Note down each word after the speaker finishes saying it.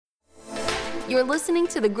You're listening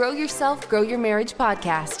to the Grow Yourself, Grow Your Marriage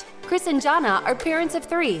podcast. Chris and Jana are parents of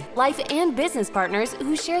 3, life and business partners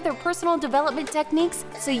who share their personal development techniques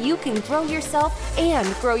so you can grow yourself and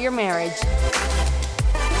grow your marriage.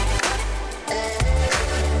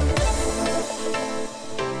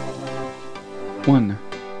 One,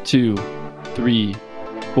 2, 3,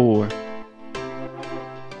 4.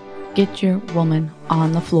 Get your woman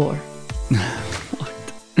on the floor. What?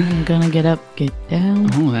 I'm gonna get up, get down.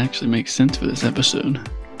 Oh, that actually makes sense for this episode.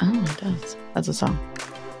 Oh, it does. That's a song.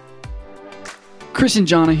 Chris and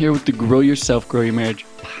Jana here with the Grow Yourself, Grow Your Marriage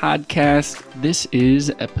podcast. This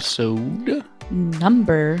is episode...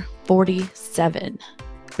 Number 47.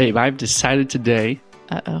 Babe, I've decided today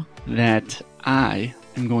Uh-oh. that I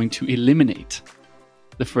am going to eliminate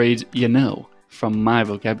the phrase, you know, from my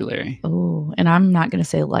vocabulary. Oh, and I'm not gonna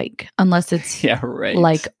say like, unless it's Yeah, right.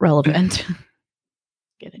 like relevant.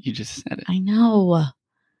 Get it? You just said it. I know.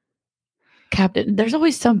 Captain, there's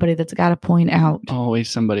always somebody that's got to point out. Always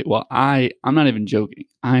somebody. Well, I'm not even joking.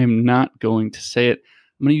 I am not going to say it.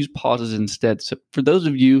 I'm going to use pauses instead. So for those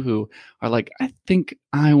of you who are like, I think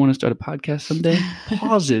I want to start a podcast someday,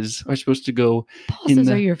 pauses are supposed to go Pauses in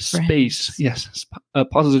the are your space. friends. Yes.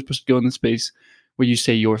 Pauses are supposed to go in the space where you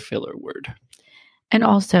say your filler word. And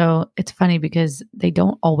also, it's funny because they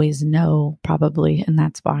don't always know, probably, and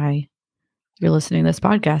that's why you're listening to this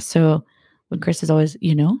podcast. So when Chris is always,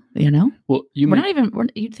 you know, Well, you'd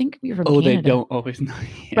think we're from Canada. they don't always know.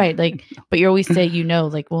 Yeah. Right, like, but you always say, you know,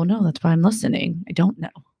 like, well, no, that's why I'm listening. I don't know.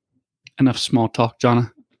 Enough small talk,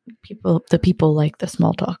 Jana. The people like the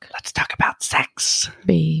small talk. Let's talk about sex.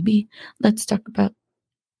 Baby, let's talk about,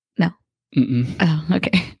 no. Mm-mm. Oh,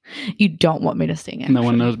 okay. You don't want me to sing it. No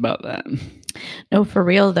one knows about that. No, for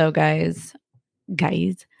real though, guys,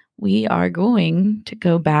 we are going to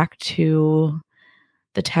go back to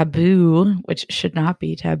the taboo, which should not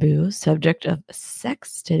be taboo, subject of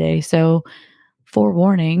sex today. So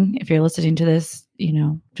forewarning, if you're listening to this, you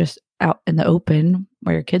know, just out in the open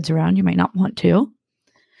where your kids are around, you might not want to,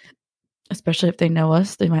 especially if they know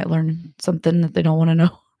us. They might learn something that they don't want to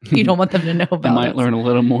know. You don't want them to know about They might us. learn a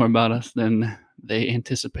little more about us than they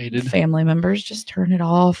anticipated. Family members, just turn it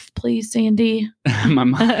off, please, Sandy. My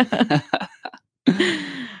mom.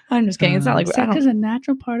 I'm just kidding. It's not like I sex don't- is a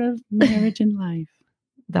natural part of marriage and life.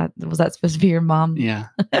 that was that supposed to be your mom. Yeah.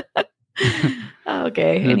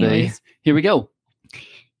 Okay. Here Anyways, we go.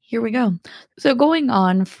 here we go. So going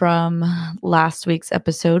on from last week's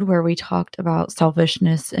episode where we talked about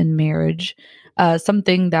selfishness in marriage,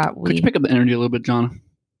 something that Could you pick up the energy a little bit, John?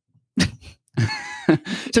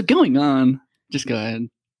 So going on, just go ahead.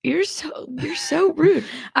 you're so rude.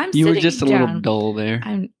 You were sitting just a down. little dull there.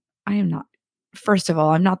 I am not. First of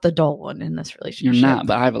all, I'm not the dull one in this relationship. You're not,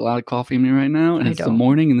 but I have a lot of coffee in me right now, and I it's the don't.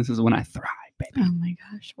 morning, and this is when I thrive, baby. Oh my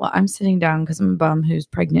gosh. Well, I'm sitting down because I'm a bum who's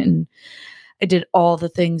pregnant and I did all the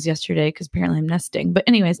things yesterday because apparently I'm nesting. But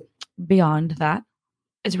anyways, beyond that,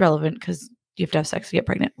 it's relevant because you have to have sex to get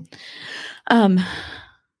pregnant.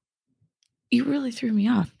 You really threw me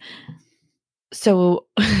off. So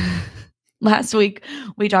last week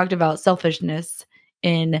we talked about selfishness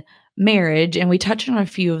in marriage, and we touched on a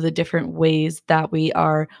few of the different ways that we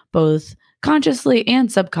are both consciously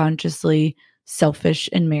and subconsciously selfish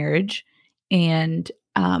in marriage. And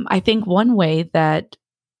I think one way that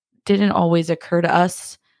didn't always occur to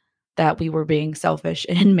us that we were being selfish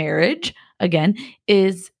in marriage, again,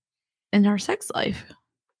 is in our sex life.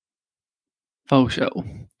 Faux show.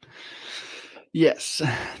 Yes,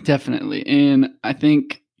 definitely. And I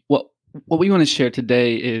think what we want to share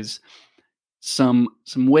today is some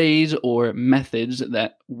ways or methods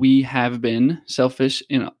that we have been selfish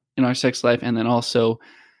in our sex life, and then also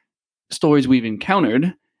stories we've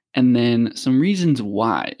encountered, and then some reasons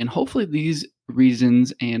why. And hopefully these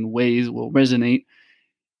reasons and ways will resonate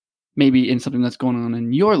maybe in something that's going on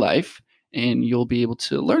in your life, and you'll be able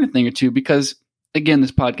to learn a thing or two, because again,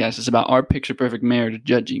 this podcast is about our picture perfect marriage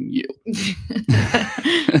judging you.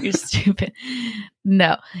 You're stupid.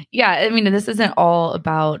 No. Yeah. I mean, this isn't all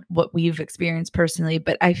about what we've experienced personally,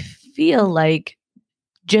 but I feel like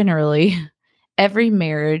generally every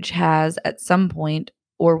marriage has at some point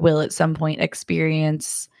or will at some point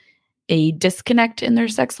experience a disconnect in their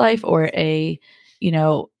sex life, or a,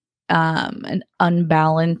 an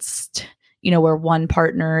unbalanced, where one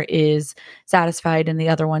partner is satisfied and the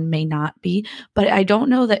other one may not be. But I don't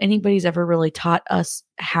know that anybody's ever really taught us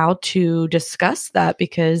how to discuss that,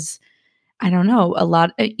 because I don't know,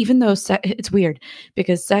 even though it's weird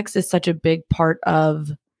because sex is such a big part of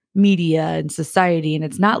media and society, and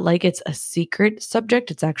it's not like it's a secret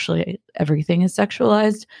subject. It's actually, everything is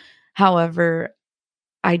sexualized. However,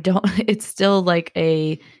 I don't, it's still like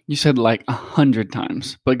You said like 100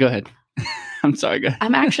 times, but go ahead. I'm sorry, go ahead.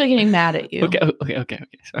 I'm actually getting mad at you. Okay.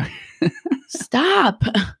 Sorry. Stop.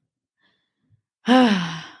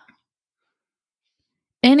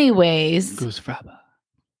 Anyways, Goose fraba.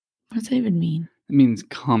 what does that even mean? It means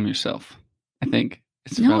calm yourself, I think.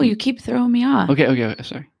 It's No, from- you keep throwing me off. Okay,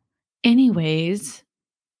 sorry. Anyways,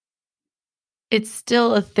 it's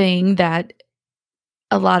still a thing that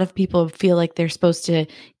a lot of people feel like they're supposed to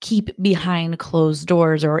keep behind closed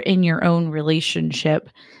doors or in your own relationship.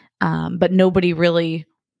 But nobody really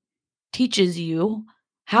teaches you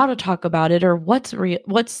how to talk about it or what's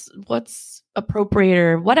appropriate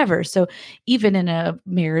or whatever. So even in a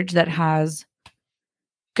marriage that has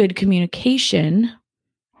good communication,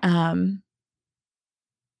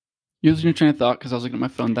 You're losing your train of thought because I was looking at my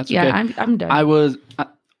phone. That's yeah, okay. I'm done.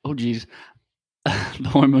 Oh, geez. The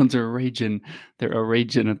hormones are raging. They're a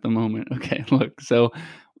raging at the moment. Okay, look. So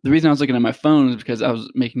the reason I was looking at my phone is because I was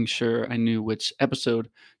making sure I knew which episode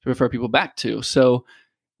to refer people back to. So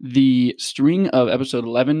the string of episode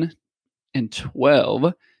 11 and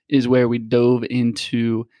 12 is where we dove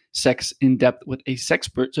into sex in depth with a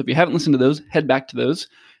sexpert. So if you haven't listened to those, head back to those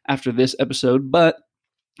after this episode. But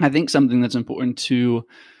I think something that's important to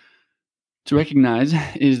recognize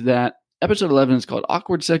is that episode 11 is called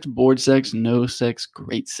Awkward Sex, Bored Sex, No Sex,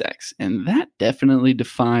 Great Sex. And that definitely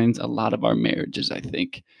defines a lot of our marriages, I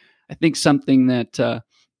think. I think something that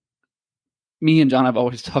me and John have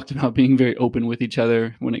always talked about being very open with each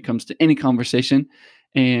other when it comes to any conversation.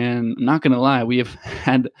 And I'm not going to lie, we have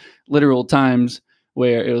had literal times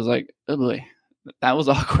where it was like, oh boy, that was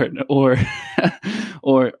awkward, or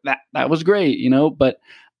or that was great, but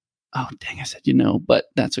oh dang, I said but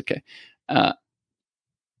that's okay.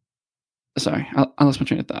 Sorry, I lost my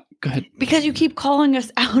train of thought. Go ahead. Because you keep calling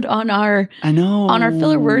us out on our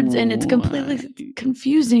filler words, and it's completely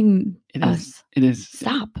confusing us. It is.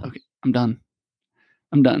 Stop. Okay, I'm done.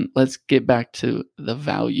 Let's get back to the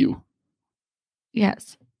value.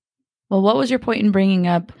 Yes. Well, what was your point in bringing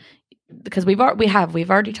up? Because we've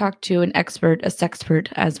already talked to an expert, a sexpert,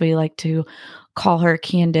 as we like to call her,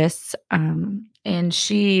 Candace, and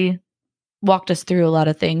she walked us through a lot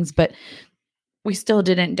of things, but we still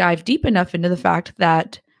didn't dive deep enough into the fact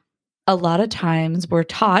that a lot of times we're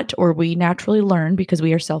taught, or we naturally learn, because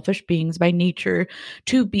we are selfish beings by nature,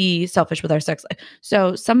 to be selfish with our sex life.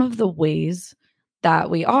 So some of the ways that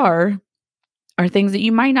we are things that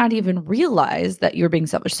you might not even realize that you're being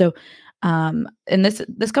selfish. So, and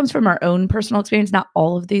this comes from our own personal experience. Not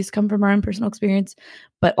all of these come from our own personal experience,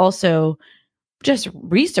 but also just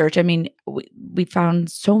research. I mean, we found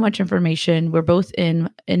so much information. We're both in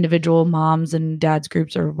individual moms and dads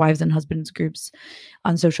groups, or wives and husbands groups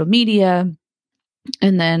on social media.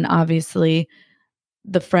 And then obviously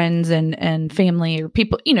the friends and family or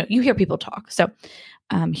people, you hear people talk. So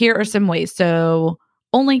here are some ways. So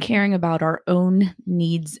only caring about our own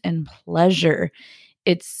needs and pleasure.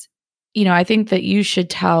 It's, I think that you should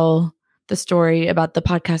tell the story about the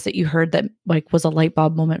podcast that you heard that was a light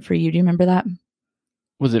bulb moment for you. Do you remember that?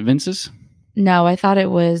 Was it Vince's? No, I thought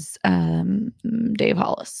it was Dave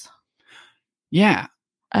Hollis. Yeah.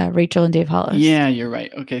 Rachel and Dave Hollis. Yeah, you're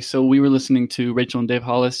right. Okay, so we were listening to Rachel and Dave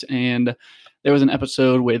Hollis, and there was an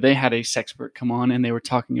episode where they had a sexpert come on, and they were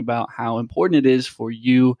talking about how important it is for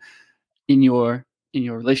you in your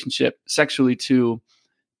relationship sexually to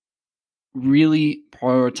really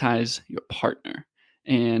prioritize your partner.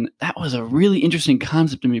 And that was a really interesting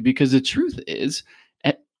concept to me, because the truth is,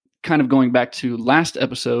 kind of going back to last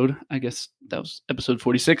episode, I guess that was episode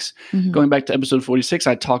 46. Mm-hmm. Going back to episode 46,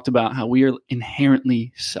 I talked about how we are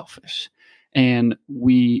inherently selfish, and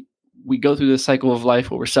we go through this cycle of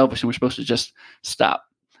life where we're selfish and we're supposed to just stop.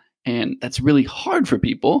 And that's really hard for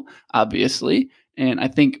people, obviously. And I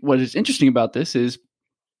think what is interesting about this is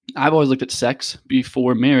I've always looked at sex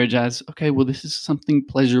before marriage as, okay, well, this is something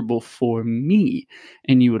pleasurable for me.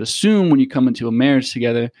 And you would assume when you come into a marriage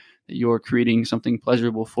together that you're creating something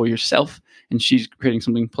pleasurable for yourself, and she's creating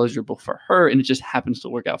something pleasurable for her, and it just happens to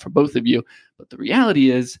work out for both of you. But the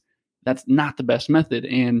reality is that's not the best method.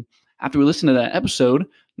 And after we listened to that episode,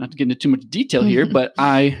 not to get into too much detail here, but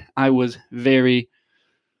I was very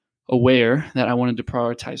aware that I wanted to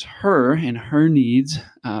prioritize her and her needs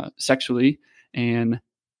sexually, and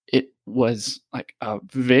it was like a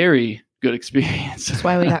very good experience. That's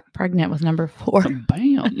why we got pregnant with number 4.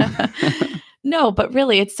 Bam. No, but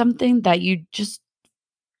really, it's something that you just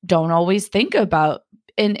don't always think about.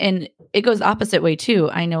 And it goes opposite way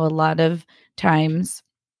too. I know a lot of times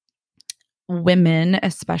women,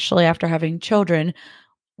 especially after having children,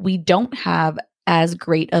 we don't have as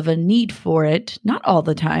great of a need for it. Not all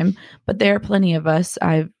the time, but there are plenty of us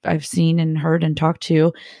I've seen and heard and talked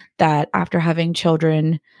to that after having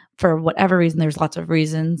children, for whatever reason, there's lots of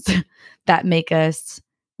reasons that make us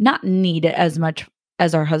not need it as much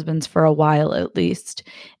as our husbands for a while at least.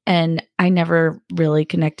 And I never really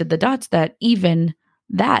connected the dots that even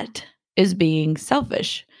that is being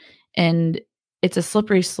selfish. And it's a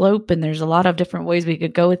slippery slope, and there's a lot of different ways we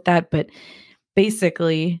could go with that. But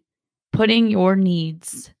basically, putting your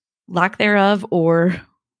needs, lack thereof, or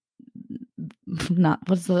not,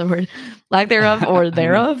 what's the word? Lack thereof or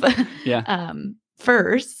thereof, Yeah.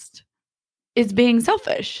 first is being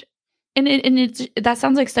selfish. And it's that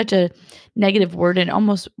sounds like such a negative word, and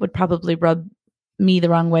almost would probably rub me the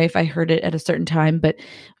wrong way if I heard it at a certain time. But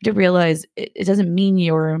to realize it doesn't mean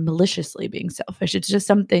you're maliciously being selfish. It's just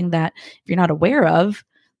something that if you're not aware of,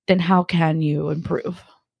 then how can you improve?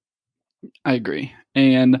 I agree.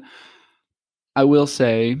 And I will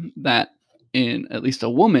say that in at least a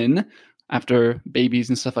woman, after babies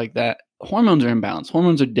and stuff like that, hormones are imbalanced.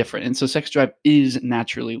 Hormones are different. And so sex drive is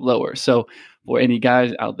naturally lower. So for any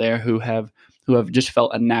guys out there who have just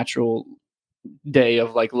felt a natural day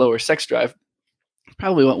of like lower sex drive,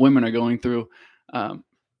 probably what women are going through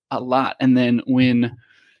a lot. And then when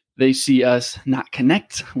they see us not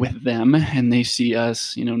connect with them and they see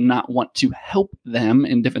us, not want to help them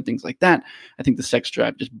and different things like that, I think the sex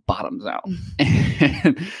drive just bottoms out.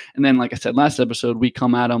 And then, like I said last episode, we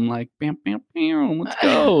come at them like, bam, bam, bam, let's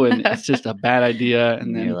go. And it's just a bad idea.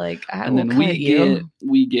 And then you're like,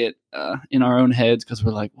 we get in our own heads because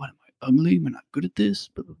we're like, what, am I ugly? Am I not good at this?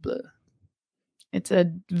 Blah, blah, blah. It's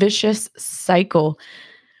a vicious cycle.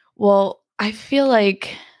 Well, I feel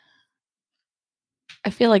like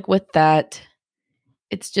with that,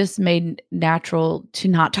 it's just made natural to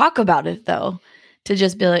not talk about it, though, to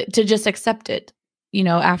just be like, to just accept it.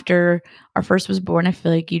 After our first was born, I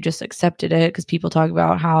feel like you just accepted it because people talk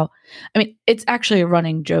about how, it's actually a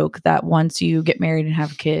running joke that once you get married and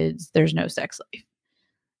have kids, there's no sex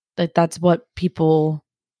life. That's what people,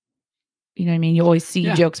 you always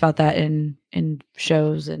see jokes about that in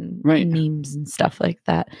shows and memes and stuff like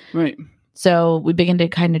that. Right. So we begin to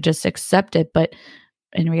kind of just accept it. But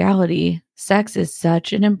in reality, sex is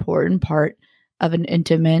such an important part of an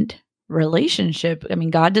intimate relationship.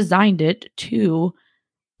 God designed it to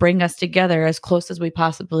bring us together as close as we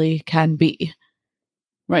possibly can be.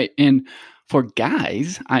 Right. And for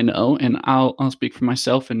guys, I know, and I'll speak for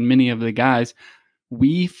myself and many of the guys,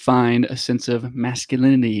 we find a sense of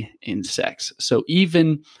masculinity in sex. So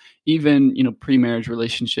even pre-marriage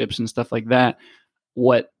relationships and stuff like that,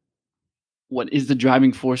 what is the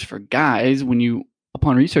driving force for guys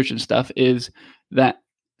upon research and stuff is that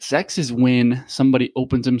sex is when somebody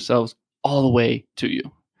opens themselves all the way to you.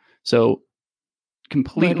 So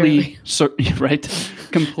completely,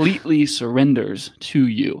 completely surrenders to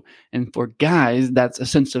you. And for guys, that's a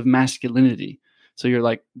sense of masculinity. So you're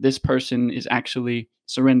like, this person is actually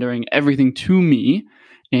surrendering everything to me.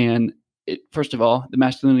 And first of all, the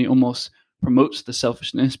masculinity almost promotes the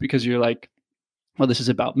selfishness because you're like, well, this is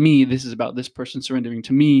about me. This is about this person surrendering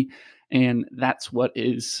to me. And that's what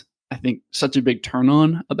is, I think, such a big turn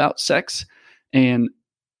on about sex. And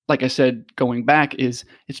like I said, going back it's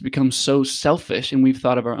become so selfish, and we've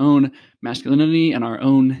thought of our own masculinity and our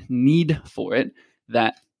own need for it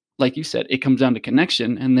that, like you said, it comes down to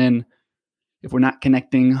connection. And then if we're not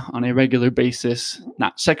connecting on a regular basis,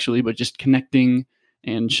 not sexually, but just connecting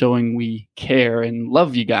and showing we care and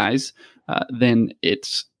love you guys, then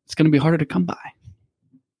it's going to be harder to come by.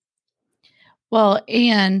 Well,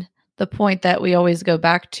 and the point that we always go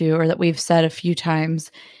back to, or that we've said a few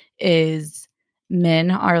times, is men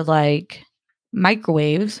are like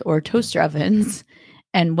microwaves or toaster ovens,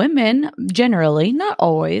 and women generally, not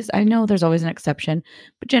always, I know there's always an exception,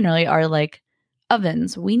 but generally are like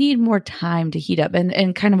ovens. We need more time to heat up.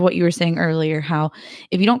 And kind of what you were saying earlier, how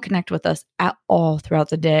if you don't connect with us at all throughout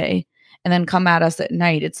the day and then come at us at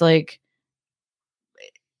night, it's like,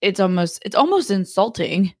 it's almost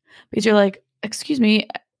insulting because you're like, excuse me,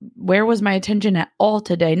 where was my attention at all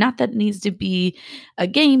today? Not that it needs to be a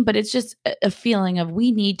game, but it's just a feeling of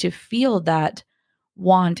we need to feel that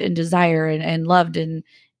want and desire and loved. And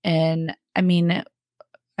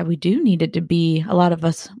we do need it to be, a lot of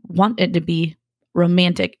us want it to be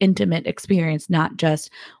romantic, intimate experience, not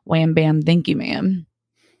just wham, bam, thank you, ma'am.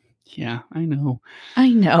 Yeah, I know.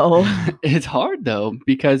 It's hard though,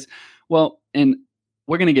 because, and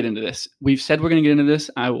we're going to get into this. We've said we're going to get into this.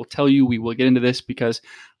 I will tell you we will get into this because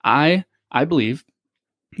I believe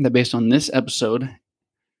that based on this episode,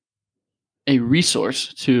 a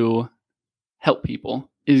resource to help people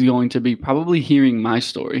is going to be probably hearing my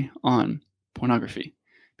story on pornography,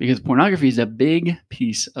 because pornography is a big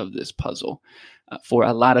piece of this puzzle for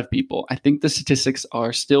a lot of people. I think the statistics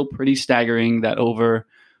are still pretty staggering that over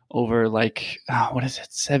like, what is it,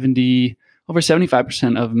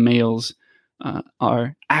 75% of males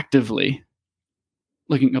are actively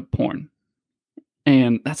looking up porn.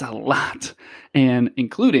 And that's a lot. And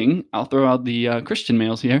including, I'll throw out the Christian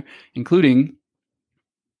males here, including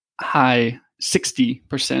high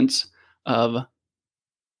 60% of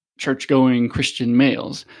church-going Christian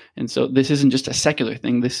males. And so this isn't just a secular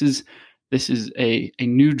thing. This is a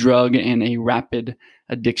new drug and a rapid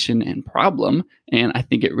addiction and problem. And I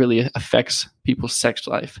think it really affects people's sex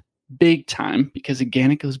life big time, because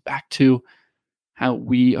again, it goes back to how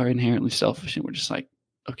we are inherently selfish, and we're just like,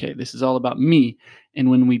 okay, this is all about me.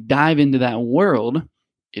 And when we dive into that world,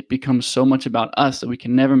 it becomes so much about us that we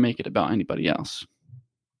can never make it about anybody else.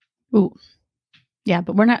 Ooh. Yeah,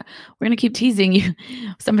 but we're going to keep teasing you.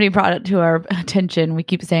 Somebody brought it to our attention. We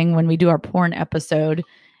keep saying when we do our porn episode,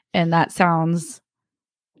 and that sounds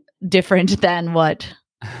different than what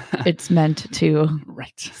it's meant to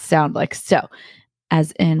sound like. So,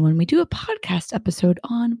 as in when we do a podcast episode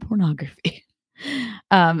on pornography.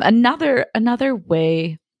 Another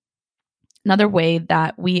way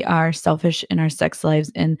that we are selfish in our sex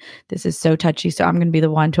lives, and this is so touchy, so I'm going to be the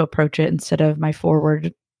one to approach it instead of my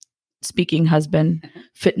forward speaking husband,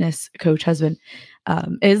 fitness coach husband,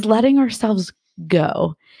 is letting ourselves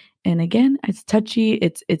go. And again, it's touchy,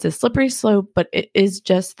 it's a slippery slope, but it is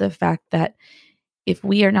just the fact that if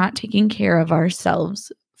we are not taking care of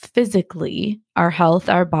ourselves physically, our health,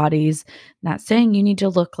 our bodies, not saying you need to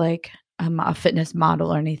look like a fitness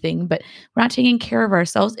model or anything, but we're not taking care of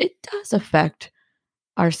ourselves, it does affect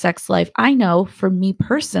our sex life. I know for me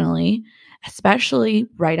personally, especially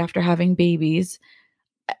right after having babies,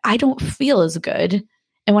 I don't feel as good.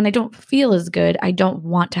 And when I don't feel as good, I don't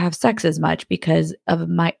want to have sex as much because of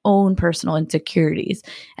my own personal insecurities.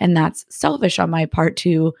 And that's selfish on my part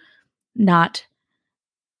to not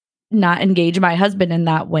engage my husband in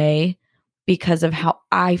that way because of how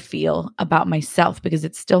I feel about myself, because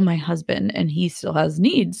it's still my husband and he still has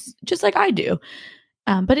needs just like I do.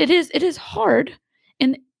 But it is hard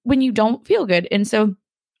and when you don't feel good. And so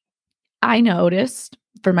I noticed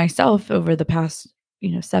for myself over the past,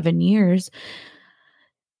 7 years,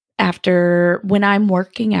 after when I'm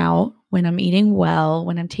working out, when I'm eating well,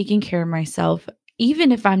 when I'm taking care of myself,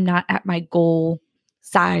 even if I'm not at my goal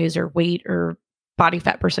size or weight or body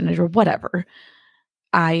fat percentage or whatever,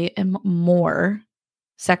 I am more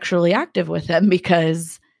sexually active with them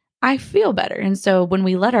because I feel better. And so when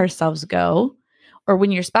we let ourselves go, or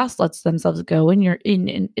when your spouse lets themselves go, and you're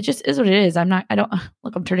in, it just is what it is. I'm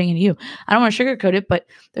turning into you. I don't want to sugarcoat it, but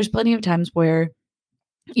there's plenty of times where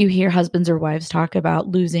you hear husbands or wives talk about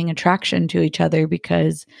losing attraction to each other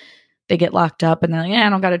because they get locked up and they're like, I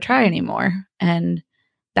don't got to try anymore. And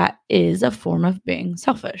that is a form of being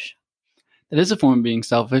selfish. It is a form of being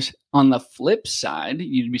selfish. On the flip side,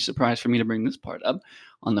 you'd be surprised for me to bring this part up.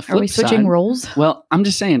 On the flip side, are we switching roles? Well, I'm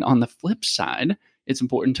just saying, on the flip side, it's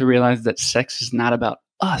important to realize that sex is not about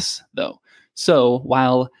us, though. So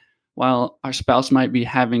while our spouse might be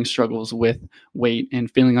having struggles with weight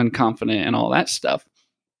and feeling unconfident and all that stuff,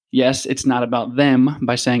 yes, it's not about them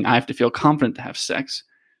by saying I have to feel confident to have sex,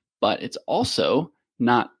 but it's also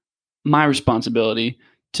not my responsibility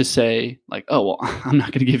to say like, oh, well, I'm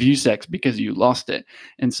not going to give you sex because you lost it.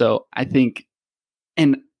 And so I think,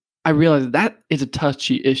 and I realize that is a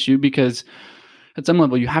touchy issue because at some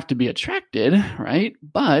level you have to be attracted, right?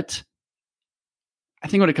 But I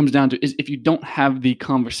think what it comes down to is if you don't have the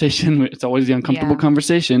conversation, it's always the uncomfortable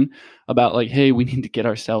conversation about like, hey, we need to get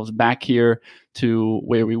ourselves back here to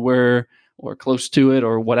where we were or close to it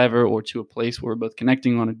or whatever, or to a place where we're both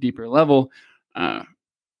connecting on a deeper level.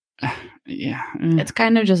 It's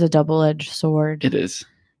kind of just a double-edged sword. It is.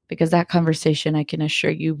 Because that conversation, I can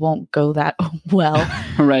assure you, won't go that well.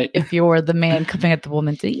 Right. If you're the man coming at the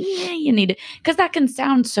woman saying, yeah, you need it. Because that can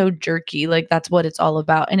sound so jerky. Like that's what it's all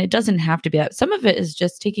about. And it doesn't have to be that. Some of it is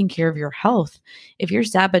just taking care of your health. If you're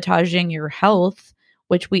sabotaging your health,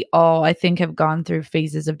 which we all, I think, have gone through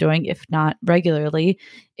phases of doing, if not regularly,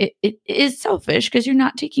 it is selfish because you're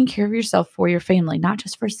not taking care of yourself for your family, not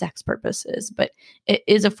just for sex purposes, but it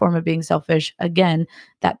is a form of being selfish. Again,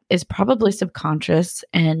 that is probably subconscious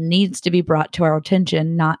and needs to be brought to our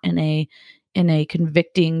attention, not in a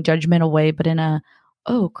convicting, judgmental way, but in a,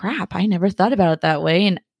 oh crap, I never thought about it that way.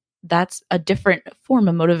 And that's a different form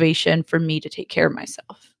of motivation for me to take care of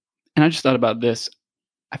myself. And I just thought about this.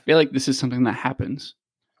 I feel like this is something that happens.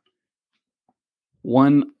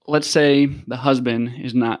 Let's say the husband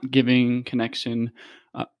is not giving connection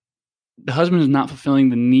the husband is not fulfilling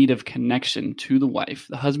the need of connection to the wife.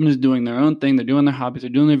 The husband is doing their own thing. They're doing their hobbies. They're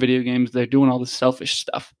doing their video games. They're doing all the selfish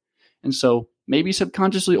stuff. And so maybe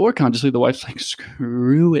subconsciously or consciously, the wife's like,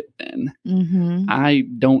 screw it then. Mm-hmm. I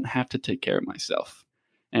don't have to take care of myself.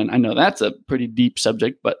 And I know that's a pretty deep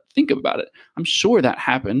subject, but think about it. I'm sure that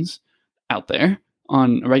happens out there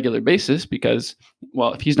on a regular basis because,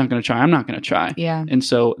 well, if he's not going to try, I'm not going to try. Yeah. And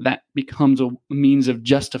so that becomes a means of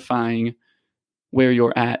justifying where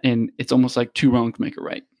you're at. And it's almost like two wrongs make a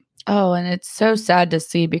right. Oh, and it's so sad to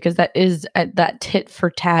see because that is that tit for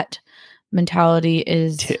tat mentality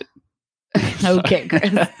is Tit. Okay,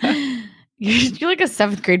 Chris. You're like a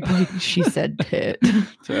 7th grade boy. She said tit.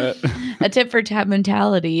 A tit for tat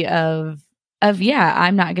mentality of yeah,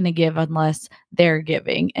 I'm not going to give unless they're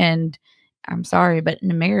giving. And I'm sorry, but in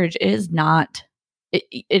a marriage is not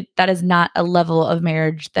that is not a level of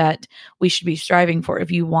marriage that we should be striving for. If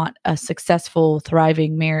you want a successful,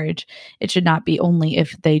 thriving marriage, it should not be only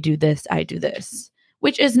if they do this, I do this,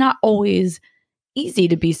 which is not always easy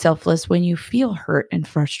to be selfless when you feel hurt and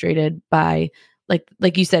frustrated by,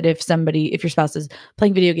 like you said, if your spouse is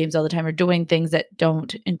playing video games all the time or doing things that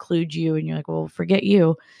don't include you and you're like, well, forget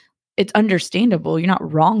you. It's understandable. You're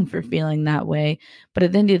not wrong for feeling that way. But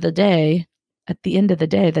at the end of the day,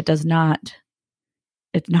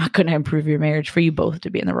 it's not going to improve your marriage for you both to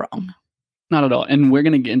be in the wrong. Not at all. And we're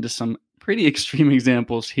going to get into some pretty extreme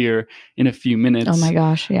examples here in a few minutes. Oh my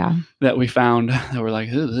gosh, yeah. That we found that were like,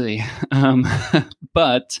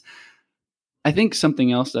 but I think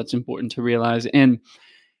something else that's important to realize and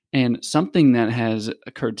something that has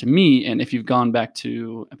occurred to me, and if you've gone back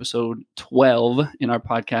to episode 12 in our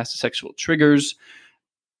podcast, Sexual Triggers,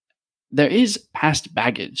 there is past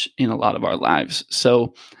baggage in a lot of our lives.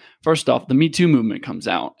 So first off, the Me Too movement comes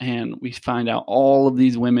out and we find out all of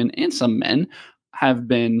these women and some men have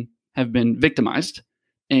been victimized.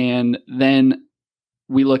 And then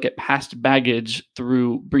we look at past baggage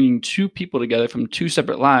through bringing two people together from two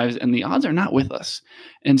separate lives, and the odds are not with us.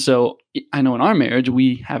 And so I know in our marriage,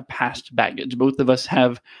 we have past baggage. Both of us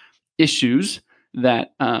have issues that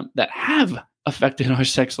have affected our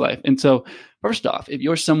sex life. And so first off, if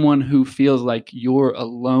you're someone who feels like you're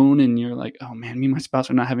alone and you're like, oh man, me and my spouse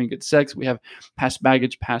are not having good sex, we have past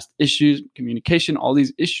baggage, past issues, communication, all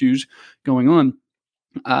these issues going on,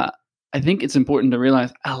 I think it's important to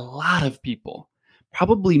realize a lot of people,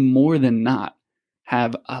 probably more than not,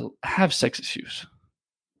 have sex issues.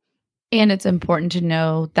 And it's important to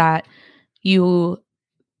know that you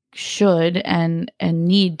should and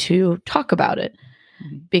need to talk about it,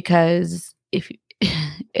 because if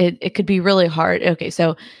it could be really hard. Okay,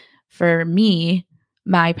 so for me,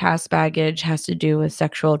 my past baggage has to do with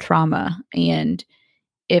sexual trauma, and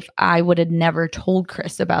if I would have never told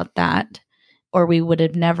Chris about that, or we would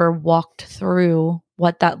have never walked through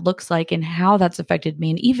what that looks like and how that's affected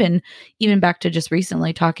me, and even back to just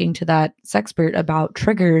recently talking to that sexpert about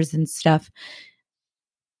triggers and stuff,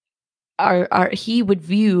 he would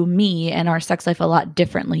view me and our sex life a lot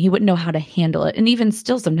differently. He wouldn't know how to handle it, and even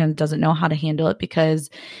still sometimes doesn't know how to handle it because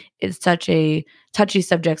it's such a touchy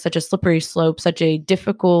subject, such a slippery slope, such a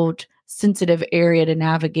difficult, sensitive area to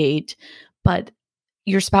navigate. But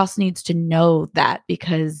your spouse needs to know that,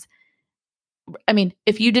 because I mean,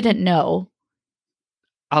 if you didn't know.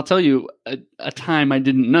 I'll tell you a time I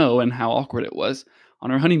didn't know and how awkward it was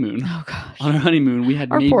on our honeymoon. Oh gosh. On our honeymoon, we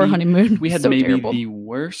had poor honeymoon. We had so maybe terrible. The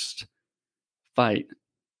worst fight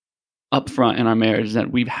up front in our marriage that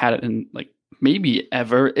we've had it in like maybe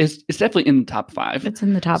ever. It's definitely in the top 5. It's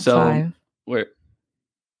in the top 5. We're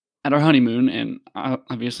at our honeymoon, and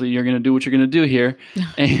obviously you're going to do what you're going to do here.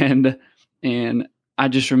 and I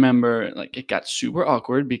just remember like it got super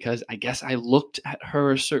awkward because I guess I looked at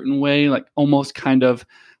her a certain way, like almost kind of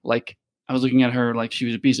like I was looking at her like she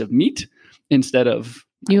was a piece of meat instead of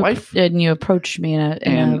my wife. And you approached me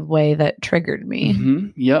in a way that triggered me. Mm-hmm,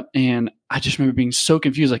 yep. And I just remember being so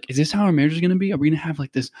confused. Like, is this how our marriage is going to be? Are we going to have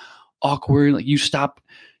like this awkward, like you stop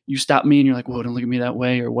me and you're like, whoa, don't look at me that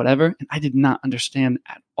way or whatever. And I did not understand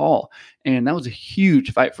at all. And that was a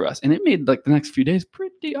huge fight for us. And it made like the next few days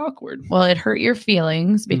pretty awkward. Well, it hurt your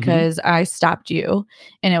feelings because I stopped you,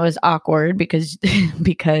 and it was awkward because it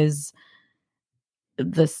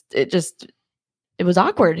was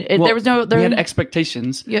awkward. There was no, we had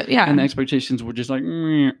expectations. Yeah. And the expectations were just like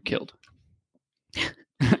killed.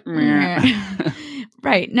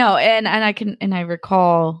 Right. No. And I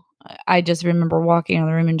recall, I just remember walking out of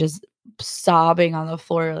the room and just sobbing on the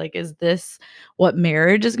floor. Like, is this what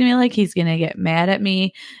marriage is going to be like? He's going to get mad at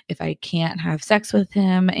me if I can't have sex with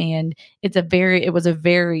him. And it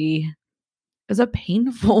was a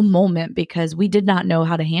painful moment because we did not know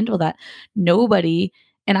how to handle that. Nobody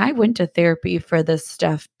And I went to therapy for this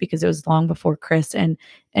stuff because it was long before Chris, and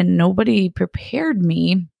nobody prepared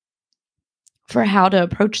me for how to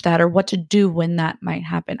approach that or what to do when that might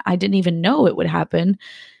happen. I didn't even know it would happen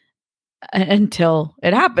until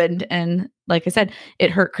it happened. And like I said,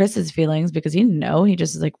 it hurt Chris's feelings because he didn't know. He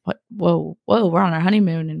just is like, what? Whoa, we're on our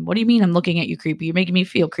honeymoon. And what do you mean I'm looking at you creepy? You're making me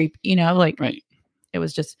feel creepy. Like Right. It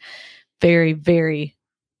was just very, very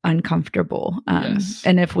uncomfortable. Yes.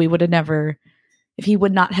 And if he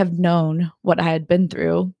would not have known what I had been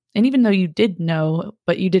through, and even though you did know,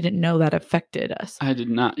 but you didn't know that affected us. I did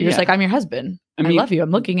not. You're just like, I'm your husband. I love you.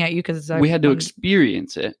 I'm looking at you because we had to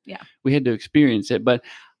experience it. Yeah. We had to experience it. But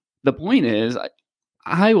the point is,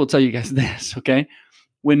 I will tell you guys this, okay?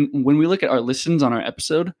 When we look at our listens on our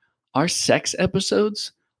episode, our sex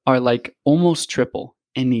episodes are like almost triple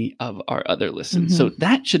any of our other listens. So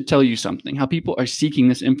that should tell you something, how people are seeking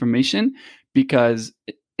this information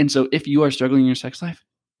and so if you are struggling in your sex life,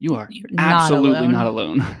 you're absolutely not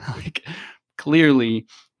alone. Like clearly,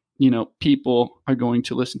 people are going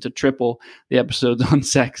to listen to triple the episodes on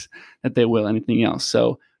sex that they will anything else.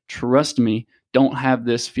 So trust me, don't have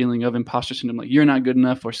this feeling of imposter syndrome, like you're not good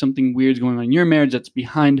enough or something weird's going on in your marriage that's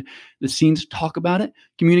behind the scenes. Talk about it,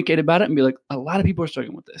 communicate about it, and be like, a lot of people are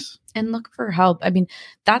struggling with this. And look for help. I mean,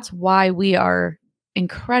 that's why we are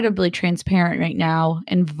incredibly transparent right now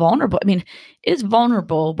and vulnerable. I mean, it is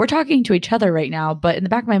vulnerable. We're talking to each other right now, but in the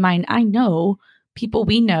back of my mind, I know people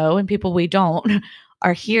we know and people we don't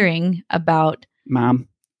are hearing about Mom.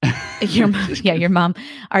 Your mom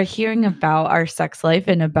are hearing about our sex life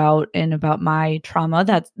and about my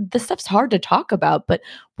trauma. This stuff's hard to talk about, but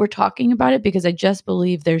we're talking about it because I just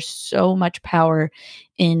believe there's so much power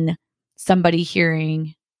in somebody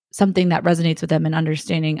hearing something that resonates with them and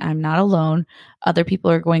understanding I'm not alone. Other people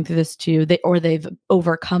are going through this too. They've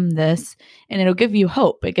overcome this, and it'll give you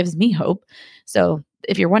hope. It gives me hope. So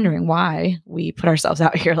if you're wondering why we put ourselves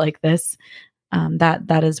out here like this,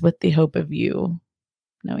 that is with the hope of you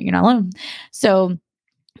knowing you're not alone. So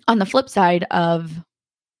on the flip side of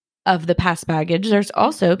the past baggage, there's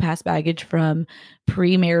also past baggage from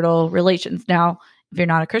premarital relations. Now, if you're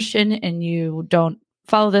not a Christian and you don't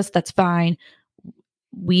follow this, that's fine.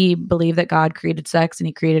 We believe that God created sex and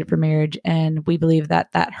he created it for marriage. And we believe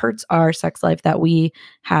that hurts our sex life that we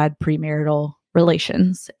had premarital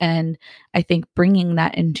relations. And I think bringing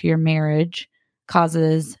that into your marriage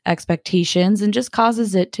causes expectations and just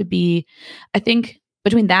causes it to be, I think,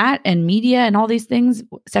 between that and media and all these things,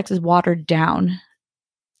 sex is watered down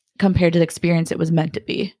compared to the experience it was meant to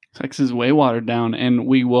be. Sex is way watered down, and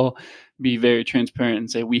we will be very transparent and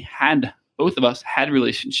say both of us had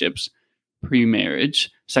relationships pre-marriage,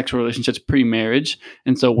 sexual relationships pre-marriage.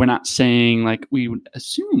 And so we're not saying like we would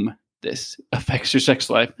assume this affects your sex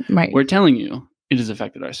life. Right. We're telling you it has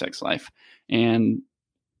affected our sex life. And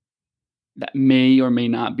that may or may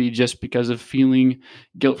not be just because of feeling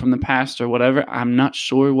guilt from the past or whatever. I'm not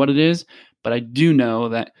sure what it is, but I do know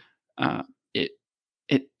that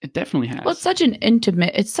it definitely has. Well, it's such an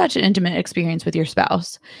intimate experience with your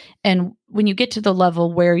spouse. And when you get to the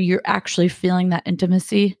level where you're actually feeling that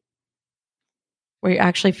intimacy,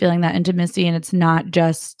 and it's not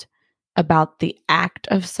just about the act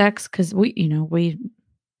of sex, because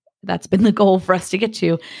that's been the goal for us to get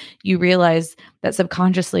to. You realize that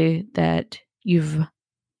subconsciously that you've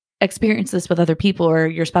experienced this with other people, or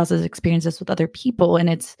your spouse has experienced this with other people. And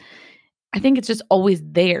I think it's just always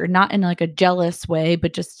there, not in like a jealous way,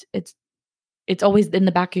 but just it's always in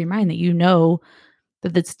the back of your mind that you know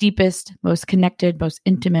that the deepest, most connected, most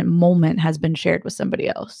intimate moment has been shared with somebody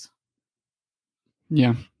else.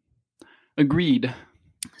 Yeah. Agreed.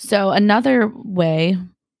 So another way,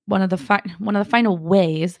 one of the final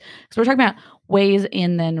ways, because we're talking about ways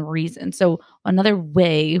and then reasons. So another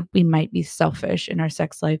way we might be selfish in our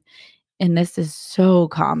sex life, and this is so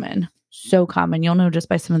common. You'll know just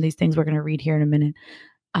by some of these things we're going to read here in a minute,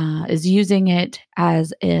 is using it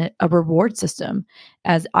as a reward system,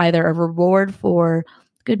 as either a reward for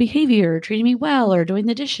good behavior, treating me well, or doing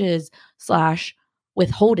the dishes, /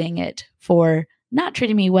 withholding it for not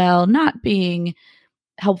treating me well, not being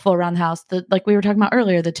helpful around the house. Like we were talking about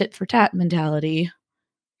earlier, the tit for tat mentality.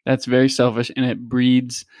 That's very selfish, and it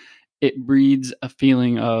breeds a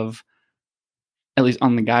feeling of, at least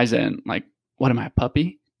on the guy's end, like, what am I, a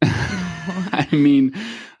puppy? I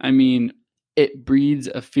mean, it breeds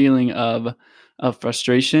a feeling of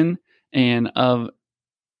frustration and of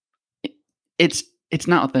it's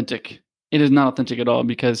not authentic. It is not authentic at all,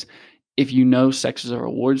 because if you know sex is a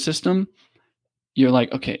reward system, you're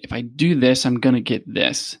like, okay, if I do this, I'm going to get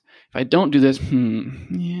this. If I don't do this,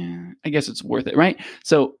 I guess it's worth it, right?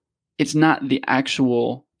 So it's not the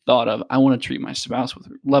actual thought of, I want to treat my spouse with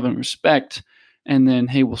love and respect, and then,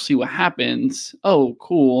 hey, we'll see what happens. Oh,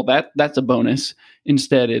 cool. That's a bonus.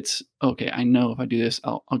 Instead, it's, okay, I know if I do this,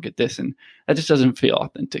 I'll get this. And that just doesn't feel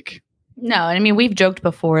authentic. No, and I mean, we've joked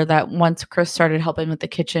before that once Chris started helping with the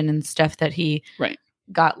kitchen and stuff that he Right.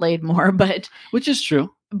 got laid more, but Which is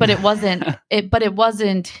true. but it wasn't it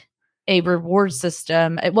wasn't a reward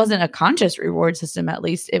system. It wasn't a conscious reward system, at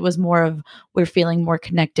least. It was more of, we're feeling more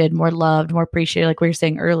connected, more loved, more appreciated, like we were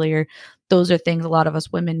saying earlier. Those are things a lot of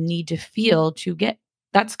us women need to feel to get.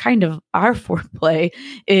 That's kind of our foreplay,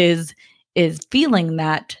 is feeling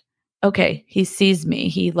that, okay, he sees me,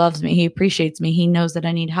 he loves me, he appreciates me, he knows that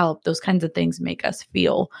I need help. Those kinds of things make us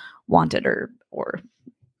feel wanted or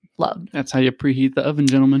loved. That's how you preheat the oven,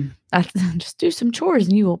 gentlemen. Just do some chores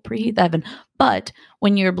and you will preheat the oven. But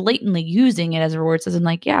when you're blatantly using it as a reward system,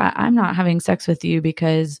 like, yeah, I'm not having sex with you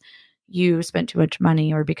because you spent too much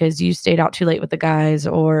money, or because you stayed out too late with the guys,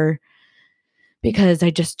 or because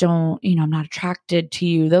I just don't, I'm not attracted to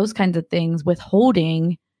you. Those kinds of things,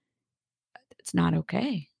 withholding, it's not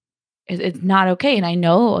okay. It's not okay. And I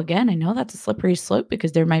know that's a slippery slope,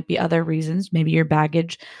 because there might be other reasons, maybe your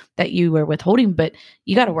baggage that you were withholding, but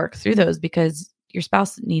you got to work through those, because your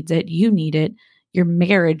spouse needs it. You need it. Your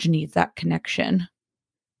marriage needs that connection.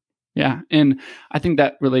 Yeah. And I think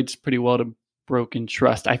that relates pretty well to broken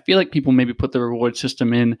trust. I feel like people maybe put the reward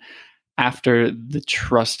system in after the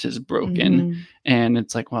trust is broken. And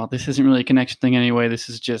it's like, well, this isn't really a connection thing anyway. This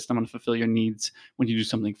is just, I'm going to fulfill your needs when you do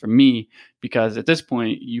something for me, because at this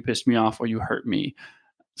point you pissed me off or you hurt me.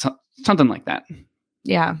 Something like that.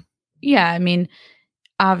 Yeah. Yeah. I mean,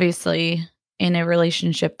 obviously in a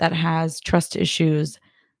relationship that has trust issues,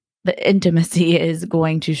 the intimacy is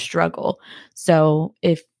going to struggle. So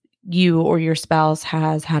if you or your spouse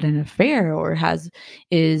has had an affair, or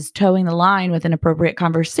is towing the line with inappropriate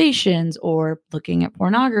conversations, or looking at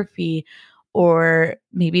pornography, or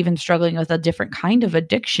maybe even struggling with a different kind of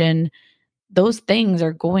addiction, those things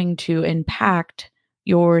are going to impact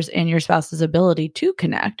yours and your spouse's ability to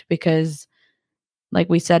connect. Because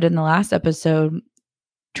like we said in the last episode,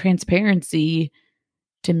 transparency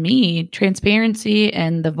and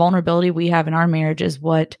the vulnerability we have in our marriage is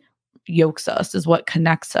what yokes us, is what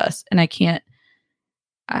connects us. And I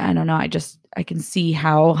don't know. I can see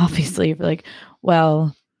how, obviously, if you're like,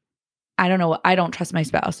 well, I don't know. I don't trust my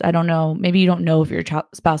spouse. I don't know. Maybe you don't know if your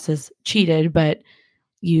spouse has cheated, but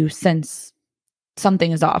you sense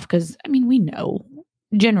something is off. Because, I mean, we know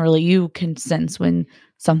generally you can sense when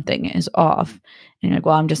something is off. And you're like,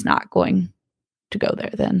 well, I'm just not going to go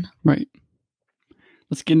there then. Right.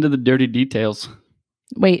 Let's get into the dirty details.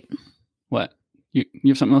 Wait. What? You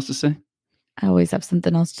have something else to say? I always have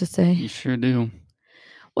something else to say. You sure do.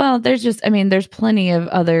 Well, there's plenty of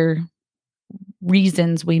other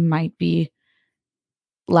reasons we might be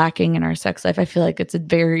lacking in our sex life. I feel like it's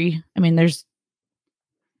You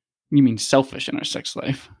mean selfish in our sex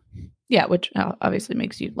life? Yeah, which obviously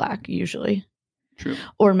makes you lack usually. True.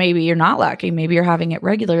 Or maybe you're not lacking. Maybe you're having it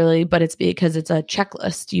regularly, but it's because it's a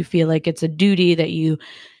checklist. You feel like it's a duty that you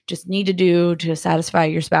just need to do to satisfy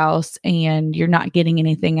your spouse, and you're not getting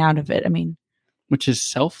anything out of it. I mean, which is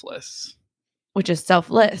selfless,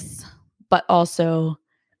 but also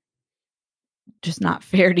just not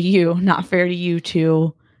fair to you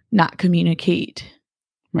to not communicate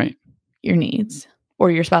right your needs,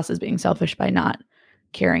 or your spouse is being selfish by not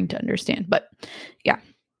caring to understand. But yeah,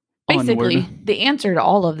 basically the answer to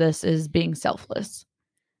all of this is being selfless.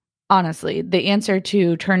 Honestly, the answer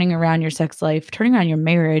to turning around your sex life, turning around your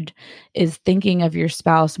marriage, is thinking of your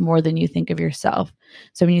spouse more than you think of yourself.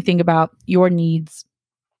 So when you think about your needs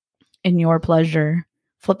and your pleasure,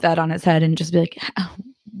 flip that on its head and just be like,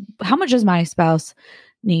 how much does my spouse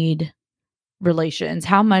need relations?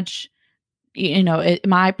 How much,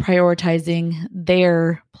 am I prioritizing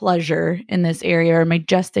their pleasure in this area, or am I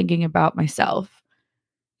just thinking about myself?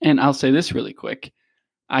 And I'll say this really quick.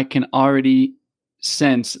 I can already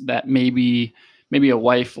sense that maybe a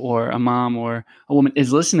wife or a mom or a woman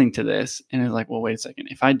is listening to this and is like, well, wait a second.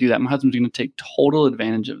 If I do that, my husband's going to take total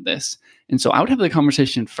advantage of this. And so I would have the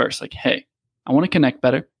conversation first, like, hey, I want to connect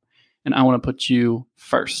better and I want to put you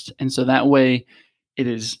first. And so that way it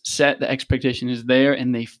is set, the expectation is there,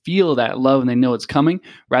 and they feel that love and they know it's coming,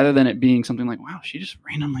 rather than it being something like, wow, she just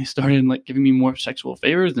randomly started like giving me more sexual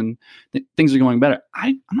favors and things are going better.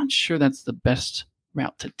 I'm not sure that's the best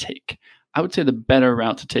route to take. I would say the better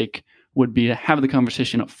route to take would be to have the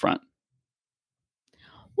conversation up front.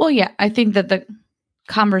 Well, yeah, I think that the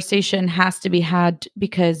conversation has to be had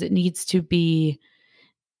because it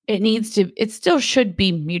still should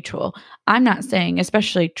be mutual. I'm not saying,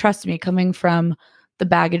 especially, trust me, coming from the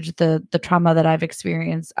baggage, the trauma that I've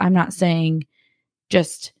experienced. I'm not saying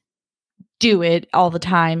just do it all the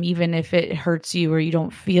time, even if it hurts you or you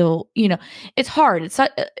don't feel, it's hard.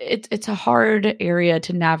 It's a hard area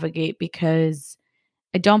to navigate because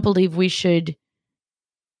I don't believe we should.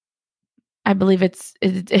 I believe I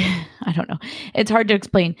don't know. It's hard to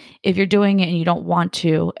explain if you're doing it and you don't want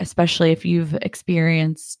to, especially if you've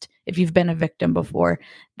been a victim before,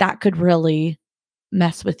 that could really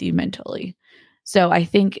mess with you mentally. So I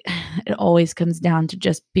think it always comes down to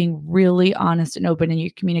just being really honest and open in your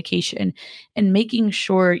communication and making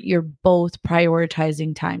sure you're both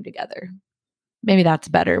prioritizing time together. Maybe that's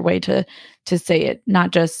a better way to say it. Not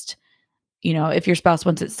just, if your spouse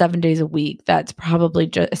wants it 7 days a week, that's probably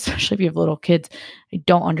just, especially if you have little kids, I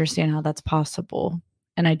don't understand how that's possible.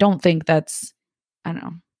 And I don't think I don't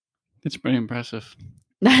know. It's pretty impressive.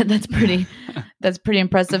 That's pretty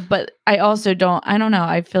impressive. But I also don't know.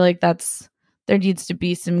 I feel like there needs to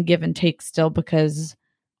be some give and take still because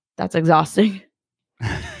that's exhausting.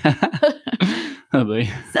 Oh boy.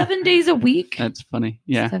 7 days a week. That's funny.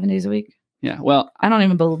 Yeah. 7 days a week. Yeah. Well, I don't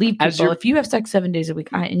even believe people. If you have sex 7 days a week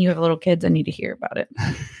and you have little kids, I need to hear about it.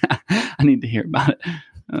 I need to hear about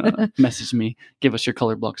it. Message me. Give us your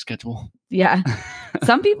color block schedule. Yeah.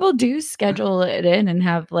 Some people do schedule it in and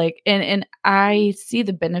have and I see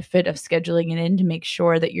the benefit of scheduling it in to make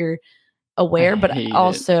sure that you're aware, but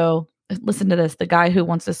also listen to this, the guy who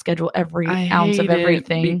wants to schedule every ounce of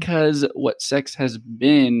everything. Because what sex has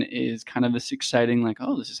been is kind of this exciting, like,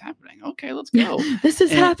 oh, this is happening. Okay, let's go. This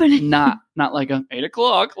is happening. Not like 8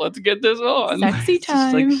 o'clock. Let's get this on. Sexy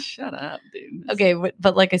time. Just like, shut up, dude. Okay,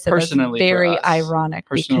 but like I said, that's very ironic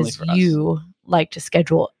because you like to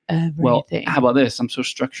schedule everything. Well, how about this? I'm so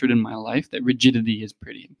structured in my life that rigidity is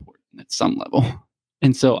pretty important at some level.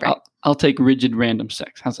 And so right. I'll take rigid random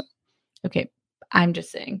sex. How's that? Okay, I'm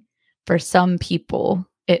just saying. For some people,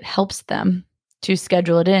 it helps them to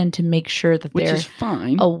schedule it in to make sure that they're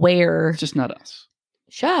aware. It's just not us.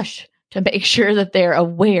 Shush. To make sure that they're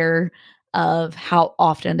aware of how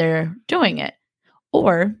often they're doing it.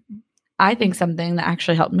 Or I think something that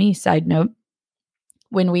actually helped me, side note,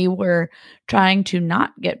 when we were trying to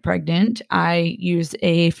not get pregnant, I used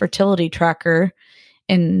a fertility tracker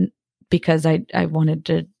because I wanted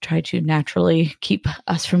to try to naturally keep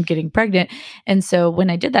us from getting pregnant. And so when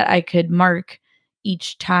I did that, I could mark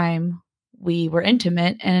each time we were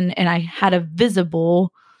intimate and I had a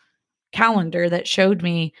visible calendar that showed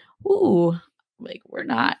me, ooh, like we're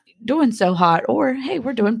not doing so hot, or hey,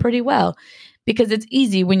 we're doing pretty well. Because it's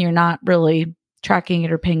easy when you're not really tracking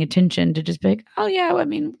it or paying attention to just be like, oh yeah, I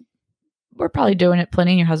mean, we're probably doing it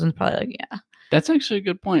plenty. And your husband's probably like, yeah. That's actually a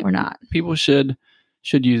good point. We're not. People should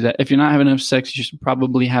use that. If you're not having enough sex, you should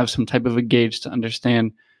probably have some type of a gauge to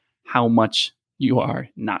understand how much you are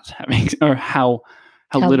not having or how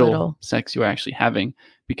little sex you are actually having.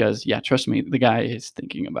 Because yeah, trust me, the guy is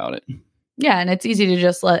thinking about it. Yeah, and it's easy to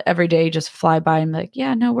just let every day just fly by and be like,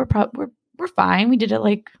 yeah, no, we're fine. We did it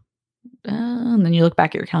and then you look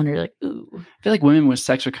back at your calendar, you're like, ooh. I feel like women with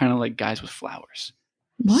sex are kind of like guys with flowers.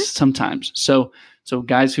 What? Sometimes. So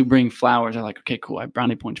guys who bring flowers are like, okay, cool, I have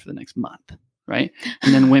brownie points for the next month. Right.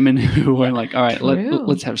 And then women who are like, all right,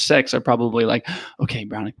 let's have sex are probably like, okay,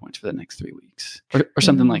 brownie points for the next 3 weeks or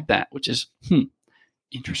something like that, which is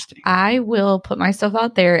interesting. I will put myself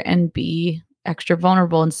out there and be extra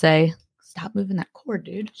vulnerable and say, stop moving that cord,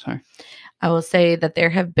 dude. Sorry. I will say that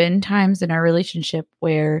there have been times in our relationship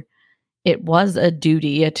where it was a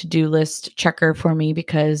duty, a to-do list checker for me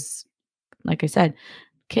because, like I said,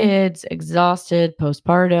 kids, exhausted,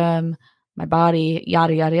 postpartum, my body,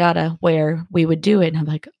 yada, yada, yada, where we would do it. And I'm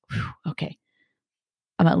like, okay,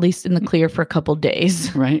 I'm at least in the clear for a couple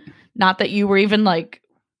days. Right. Not that you were even like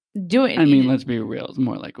doing. I mean, let's be real. It's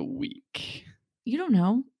more like a week. You don't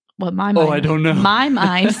know what my mind. I don't know. My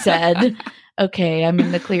mind said, okay, I'm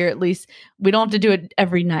in the clear. At least we don't have to do it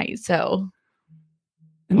every night. So.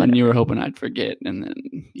 And then you were hoping I'd forget. And then,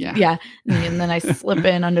 yeah. Yeah. And then I slip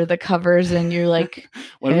in under the covers and you're like,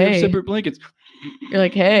 why do we have separate blankets? You're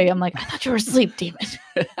like, hey, I'm like, I thought you were asleep, damn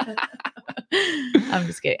it. I'm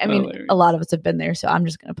just kidding. I mean, a lot of us have been there, so I'm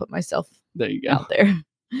just going to put myself out there.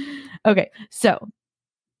 Okay. So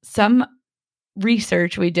some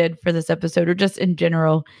research we did for this episode, or just in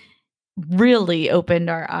general, really opened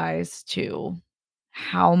our eyes to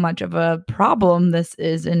how much of a problem this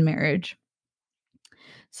is in marriage.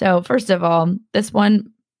 So first of all, this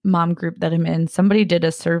one mom group that I'm in, somebody did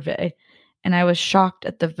a survey. And I was shocked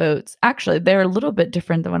at the votes. Actually, they're a little bit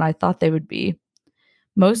different than what I thought they would be.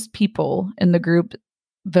 Most people in the group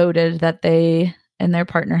voted that they and their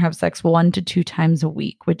partner have sex 1 to 2 times a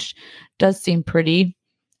week, which does seem pretty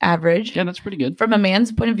average. Yeah, that's pretty good. From a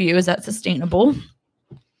man's point of view, is that sustainable?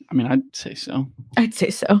 I mean, I'd say so. I'd say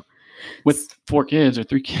so. With 4 kids or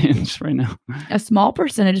 3 kids right now. A small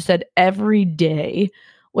percentage said every day,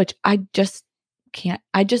 which I just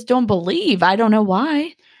don't believe. I don't know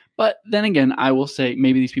why. But then again, I will say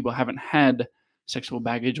maybe these people haven't had sexual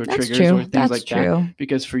baggage or That's triggers true. or things That's like true. that.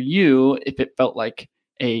 Because for you, if it felt like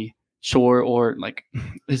a chore or like,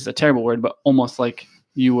 this is a terrible word, but almost like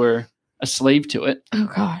you were a slave to it, Oh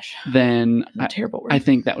gosh. then A terrible word. I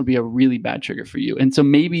think that would be a really bad trigger for you. And so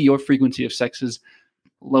maybe your frequency of sex is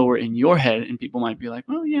lower in your head, and people might be like,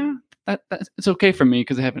 well, yeah, that's it's okay for me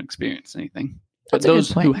because I haven't experienced anything. But That's a good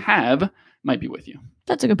those who point. have might be with you.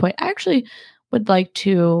 That's a good point. I actually would like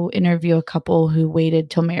to interview a couple who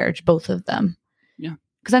waited till marriage, both of them. Yeah.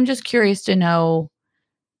 Because I'm just curious to know,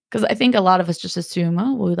 because I think a lot of us just assume,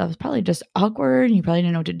 oh, well, that was probably just awkward and you probably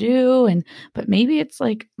didn't know what to do. But maybe it's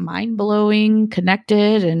like mind-blowing,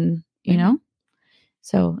 connected, and, you know?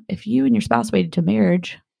 So if you and your spouse waited till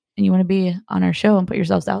marriage and you want to be on our show and put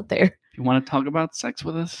yourselves out there, If you want to talk about sex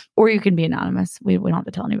with us, or you can be anonymous. We don't have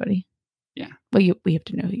to tell anybody. Yeah. Well, we have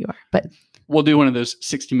to know who you are. But we'll do one of those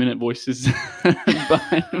 60-minute voices.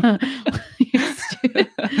 You're stupid.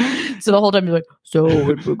 So the whole time you're like, so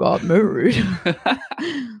if we got married.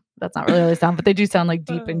 That's not really how they sound, but they do sound like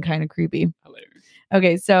deep and kind of creepy. Hilarious.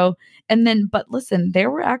 Okay, so but listen,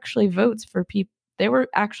 there were actually votes for people. There were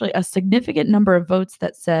actually a significant number of votes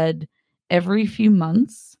that said every few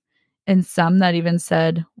months, and some that even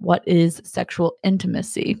said, what is sexual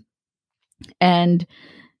intimacy? And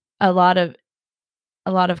a lot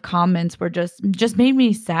of comments were just made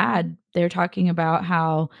me sad. They're talking about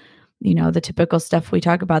how, the typical stuff we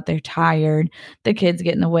talk about. They're tired, the kids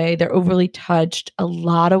get in the way, they're overly touched. A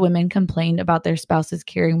lot of women complained about their spouses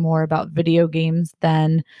caring more about video games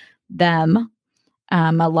than them.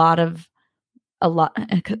 A lot,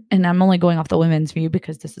 and I'm only going off the women's view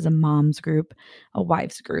because this is a mom's group, a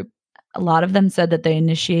wife's group. A lot of them said that they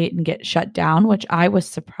initiate and get shut down, which I was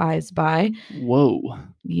surprised by. Whoa.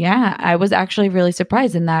 Yeah, I was actually really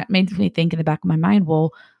surprised. And that made me think in the back of my mind,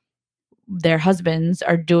 well, their husbands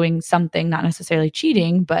are doing something, not necessarily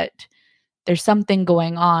cheating, but there's something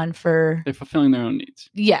going on They're fulfilling their own needs.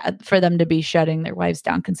 Yeah, for them to be shutting their wives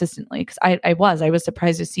down consistently. Because I was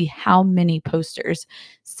surprised to see how many posters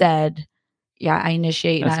said, yeah, I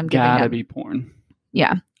initiate That's and I'm giving gotta up. be porn.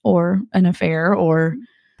 Yeah, or an affair, or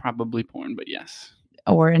Probably porn, but yes.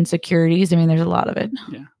 Or insecurities. I mean, there's a lot of it.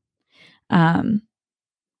 Yeah.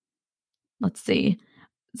 Let's see.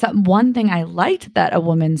 So one thing I liked that a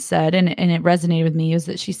woman said, and it resonated with me, is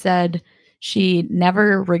that she said she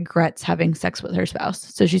never regrets having sex with her spouse.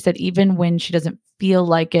 So she said even when she doesn't feel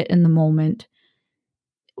like it in the moment,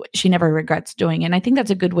 she never regrets doing it. And I think that's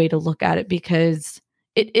a good way to look at it, because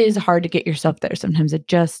it is hard to get yourself there. Sometimes it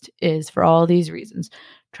just is, for all these reasons: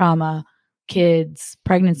 trauma, kids,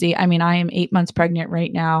 pregnancy. I mean, I am 8 months pregnant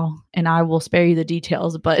right now, and I will spare you the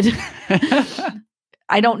details, but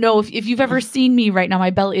I don't know if you've ever seen me right now. My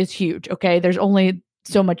belly is huge. Okay. There's only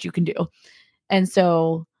so much you can do. And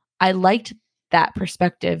so I liked that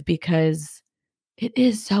perspective because it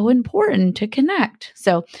is so important to connect.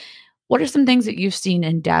 So what are some things that you've seen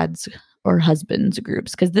in dads or husbands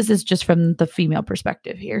groups? Because this is just from the female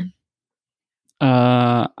perspective here.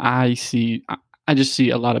 I just see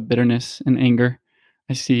a lot of bitterness and anger.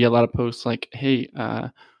 I see a lot of posts like, hey,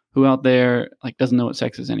 who out there like doesn't know what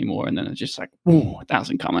sex is anymore? And then it's just like, ooh,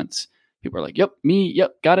 1,000 comments. People are like, yep, me,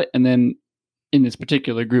 yep, got it. And then in this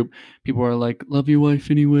particular group, people are like, love your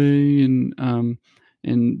wife anyway, and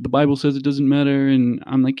the Bible says it doesn't matter. And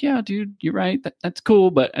I'm like, yeah, dude, you're right. That's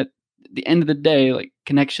cool. But at the end of the day, like,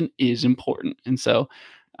 connection is important. And so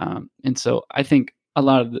I think a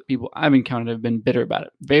lot of the people I've encountered have been bitter about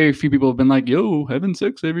it. Very few people have been like, yo, having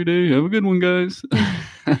sex every day. Have a good one, guys.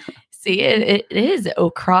 See, it is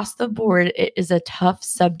across the board. It is a tough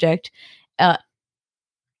subject. That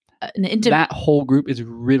whole group is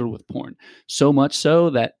riddled with porn. So much so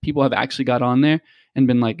that people have actually got on there and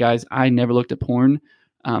been like, guys, I never looked at porn,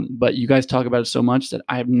 but you guys talk about it so much that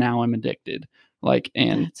I'm addicted. Like,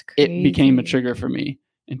 and it became a trigger for me.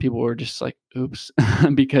 And people were just like, oops,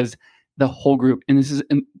 because the whole group, and this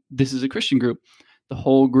is a Christian group, the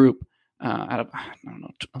whole group out of,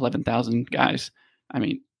 11,000 guys. I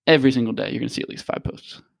mean, every single day you're going to see at least 5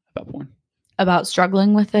 posts about porn. About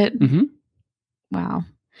struggling with it? Mm-hmm. Wow.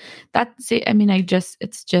 It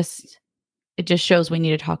just shows we need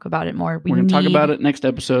to talk about it more. We're going to talk about it next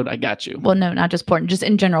episode. I got you. Well, no, not just porn. Just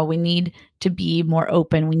in general, we need to be more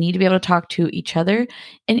open. We need to be able to talk to each other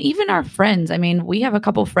and even our friends. I mean, we have a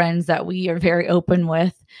couple friends that we are very open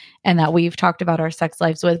with and that we've talked about our sex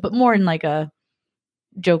lives with, but more in like a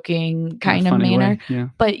joking kind In a of funny manner. way, yeah.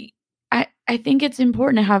 But I think it's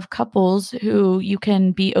important to have couples who you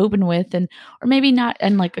can be open with, and or maybe not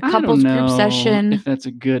in like a I don't couples group know session. if that's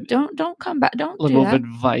a good Don't come back. Don't do level of that.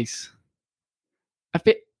 advice.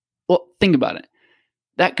 Well, think about it.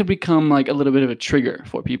 That could become like a little bit of a trigger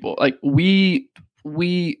for people. Like we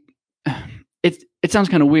it sounds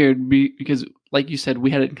kind of weird because like you said,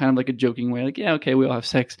 we had it in kind of like a joking way. Like, yeah, okay, we all have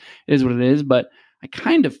sex. It is what it is. But I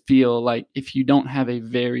kind of feel like if you don't have a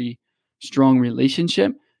very strong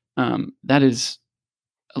relationship, that is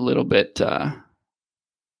a little bit, I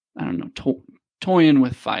don't know, toying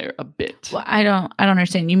with fire a bit. Well, I don't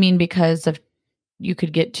understand. You mean because of you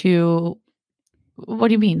could get too? What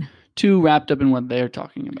do you mean? Too wrapped up in what they're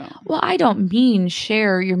talking about. Well, I don't mean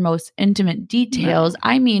share your most intimate details. No.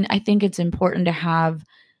 I mean, I think it's important to have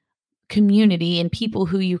community and people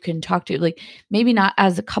who you can talk to. Like maybe not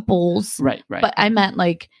as a couples, Right. but I meant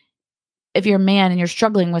like if you're a man and you're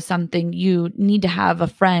struggling with something, you need to have a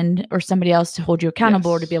friend or somebody else to hold you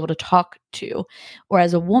accountable or to be able to talk to. Or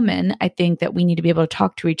as a woman, I think that we need to be able to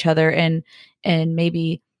talk to each other and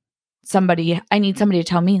maybe I need somebody to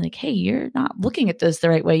tell me like, hey, you're not looking at this the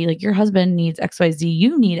right way. Like your husband needs XYZ.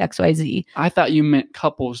 You need XYZ. I thought you meant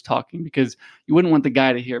couples talking because you wouldn't want the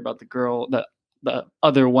guy to hear about the girl, the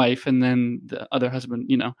other wife, and then the other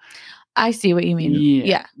husband, I see what you mean.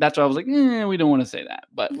 Yeah. That's why I was like, we don't want to say that.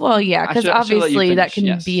 But well, yeah, because obviously that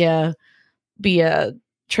can be a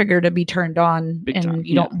trigger to be turned on, Big and time,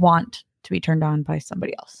 you don't want to be turned on by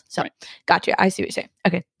somebody else. So, Right. Gotcha. I see what you're saying.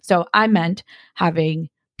 Okay, so I meant having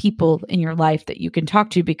people in your life that you can talk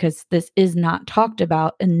to because this is not talked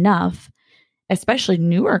about enough, especially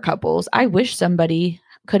newer couples. I wish somebody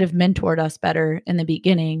could have mentored us better in the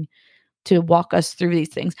beginning to walk us through these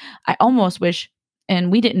things. I almost wish.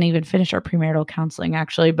 And we didn't even finish our premarital counseling,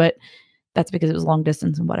 actually, but that's because it was long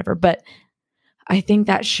distance and whatever. But I think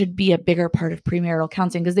that should be a bigger part of premarital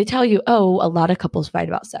counseling because they tell you, a lot of couples fight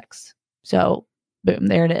about sex. So, boom,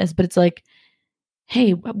 there it is. But it's like,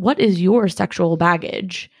 hey, what is your sexual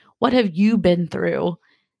baggage? What have you been through?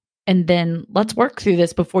 And then let's work through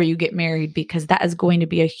this before you get married because that is going to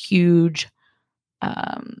be a huge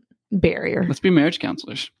barrier. Let's be marriage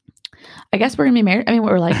counselors. I guess we're going to be married. I mean,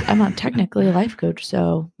 we're like, I'm not technically a life coach.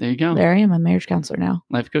 So there you go. There I am, a marriage counselor now.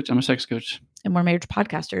 Life coach. I'm a sex coach. And we're marriage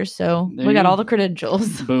podcasters. So There we you got go. all the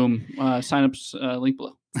credentials. Boom. Sign-ups link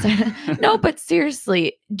below. No, but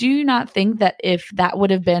seriously, do you not think that if that would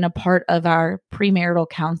have been a part of our premarital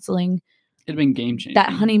counseling, It'd been game changing. that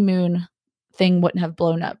honeymoon thing wouldn't have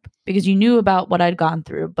blown up because you knew about what I'd gone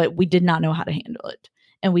through, but we did not know how to handle it.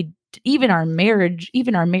 And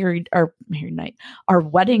our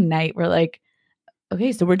wedding night, we're like,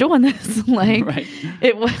 okay, so we're doing this. Like right.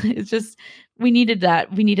 It's just, we needed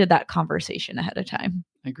that conversation ahead of time.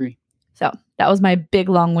 I agree. So that was my big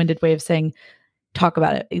long-winded way of saying, talk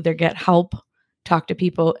about it, either get help, talk to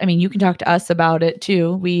people. I mean, you can talk to us about it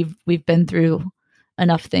too. We've been through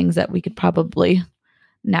enough things that we could probably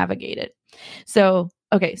navigate it. So,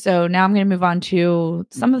 okay. So now I'm going to move on to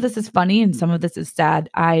some of this is funny and some of this is sad.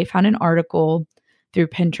 I found an article through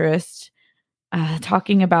Pinterest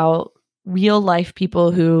talking about real life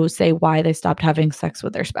people who say why they stopped having sex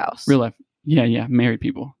with their spouse. Real life. Yeah. Married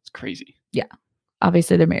people. It's crazy. Yeah.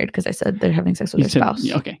 Obviously they're married because I said they're having sex with their spouse.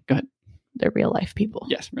 Yeah, okay. Go ahead. They're real life people.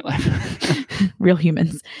 Yes. Real life. Real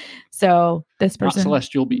humans. So this person, not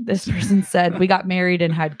celestial beings. This person said we got married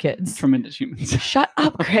and had kids. Tremendous humans. Shut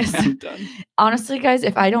up, Chris. I'm done. Honestly, guys,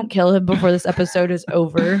 if I don't kill him before this episode is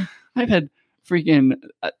over. I've had freaking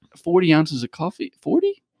 40 ounces of coffee.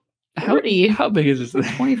 40? 40? How big is this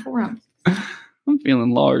thing? 24 ounces. I'm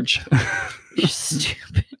feeling large. You're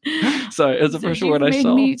stupid. Sorry, that's the first word I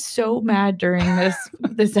saw. Made me so mad during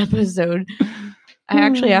this episode. I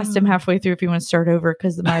actually asked him halfway through if he wants to start over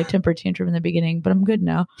because of my temper tantrum in the beginning, but I'm good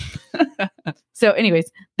now. So anyways,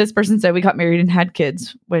 this person said we got married and had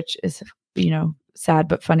kids, which is, sad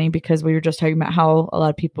but funny because we were just talking about how a lot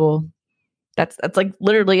of people, that's like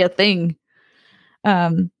literally a thing.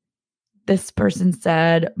 This person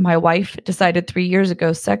said, my wife decided 3 years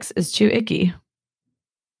ago sex is too icky.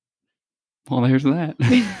 Well, there's that.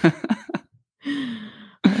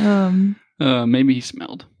 Maybe he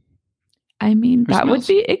smelled. I mean, Or that smells. would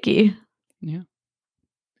be icky. Yeah.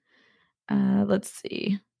 Let's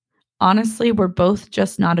see. Honestly, we're both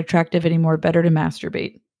just not attractive anymore. Better to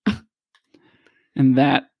masturbate. And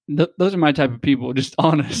those are my type of people, just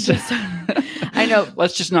honest. I know.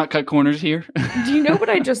 Let's just not cut corners here. Do you know what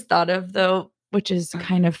I just thought of, though, which is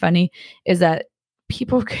kind of funny, is that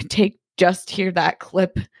people could take just hear that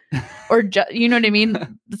clip or you know what I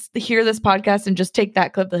mean? Hear this podcast and just take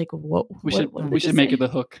that clip. Like, what? We what did should they make say? it the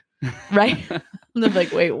hook. Right? They're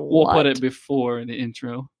like, wait, We'll what? put it before the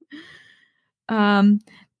intro.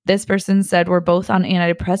 This person said we're both on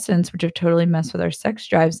antidepressants, which have totally messed with our sex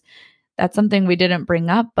drives. That's something we didn't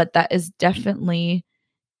bring up, but that is definitely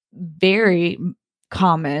very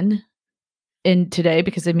common in today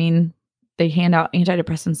because I mean, they hand out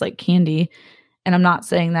antidepressants like candy. And I'm not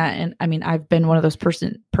saying that. And I mean, I've been one of those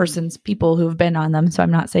people who've been on them. So I'm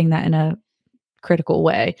not saying that in a critical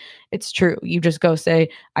way. It's true. You just go say,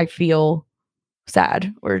 I feel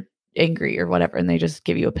sad or angry or whatever. And they just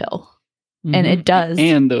give you a pill. And it does.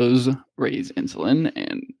 And those raise insulin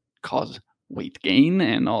and cause weight gain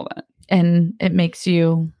and all that. And it makes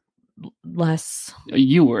you less.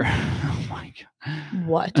 You were, oh my God.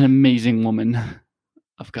 What? An amazing woman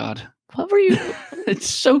of God. What were you? It's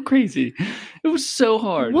so crazy. It was so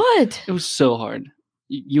hard. What? It was so hard.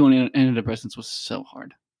 You on antidepressants was so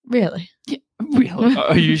hard. Really? Yeah, really?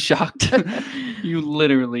 Are you shocked? You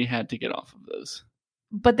literally had to get off of those.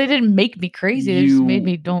 But they didn't make me crazy. They just made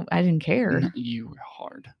me I didn't care. No, you were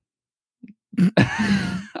hard.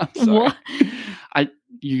 I'm sorry. What?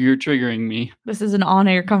 You're triggering me. This is an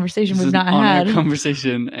on-air conversation This we've is not an on-air had.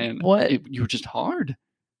 conversation, and What? You were just hard.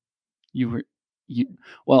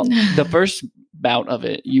 Well, the first bout of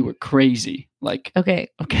it, you were crazy. Like, okay,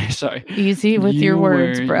 sorry. Easy with your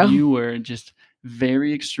words, bro. You were just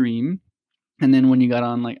very extreme. And then when you got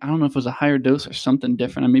on, like, I don't know if it was a higher dose or something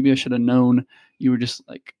different. Maybe I should have known you were just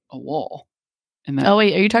like a wall. And that, oh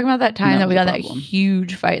wait, are you talking about that time that we got that problem.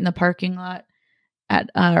 huge fight in the parking lot at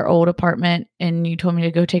our old apartment, and you told me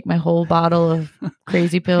to go take my whole bottle of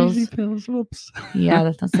crazy pills? Crazy pills. Whoops. Yeah,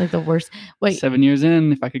 that's like the worst. Wait, 7 years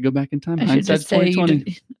in, if I could go back in time, I should just say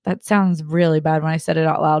 2020. That sounds really bad when I said it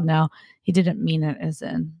out loud. Now he didn't mean it as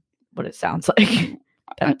in what it sounds like.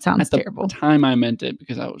 That sounds terrible. At the time, I meant it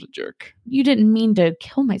because I was a jerk. You didn't mean to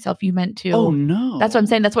kill myself. You meant to. Oh no! That's what I'm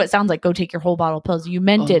saying. That's what it sounds like. Go take your whole bottle of pills. You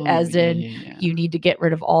meant it as in you need to get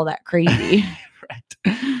rid of all that crazy.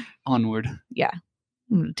 Right. Onward. Yeah.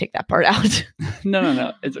 I'm gonna take that part out.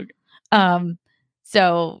 No. It's okay.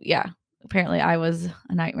 So yeah, apparently I was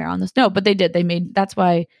a nightmare on this. No, but they did. That's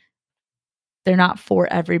why they're not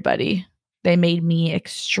for everybody. They made me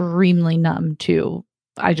extremely numb too.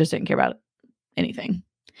 I just didn't care about anything.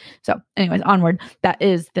 So anyways, onward. That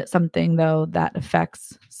is something though that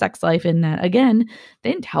affects sex life. And that again,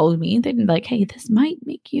 they didn't tell me. They didn't like, hey, this might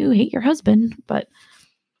make you hate your husband. But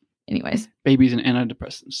anyways. Babies and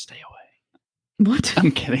antidepressants, stay away. What?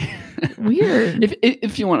 I'm kidding. Weird.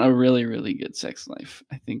 If you want a really, really good sex life,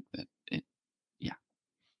 I think that yeah.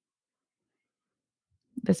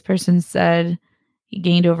 This person said he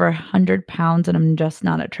gained over 100 pounds and I'm just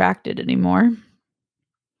not attracted anymore.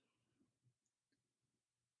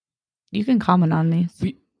 You can comment on these.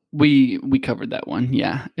 We covered that one.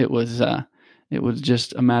 Yeah, it was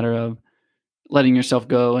just a matter of letting yourself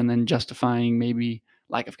go and then justifying maybe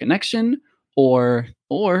lack of connection or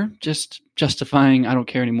just justifying I don't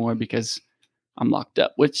care anymore because I'm locked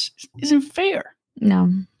up, which isn't fair.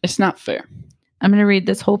 No, it's not fair. I'm going to read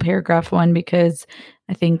this whole paragraph one because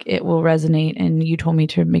I think it will resonate. And you told me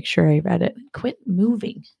to make sure I read it. Quit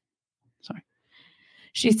moving. Sorry.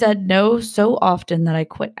 She said no so often that I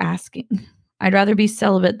quit asking. I'd rather be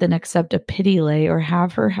celibate than accept a pity lay or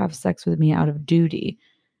have her have sex with me out of duty.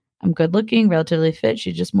 I'm good looking, relatively fit.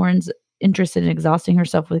 She's just more interested in exhausting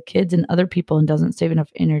herself with kids and other people and doesn't save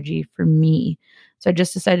enough energy for me. So I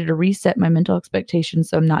just decided to reset my mental expectations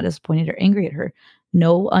so I'm not disappointed or angry at her.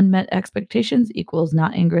 No unmet expectations equals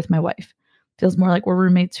not angry with my wife. Feels more like we're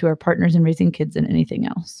roommates who are partners in raising kids than anything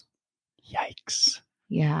else. Yikes.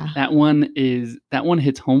 Yeah. That one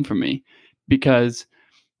hits home for me because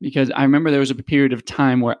I remember there was a period of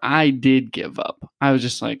time where I did give up. I was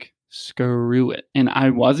just like, screw it. And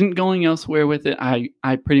I wasn't going elsewhere with it. I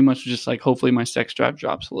pretty much was just like, hopefully my sex drive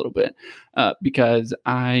drops a little bit because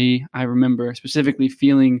I remember specifically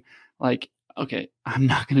feeling like, okay, I'm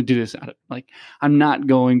not going to do this I'm not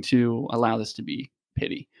going to allow this to be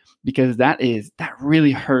pity because that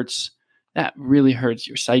really hurts. That really hurts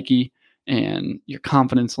your psyche and your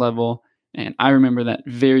confidence level. And I remember that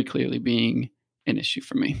very clearly being an issue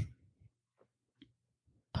for me.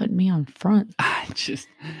 Putting me on front.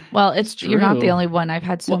 Well, you're not the only one. I've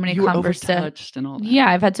had so many conversations. Yeah,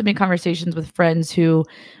 I've had so many conversations with friends who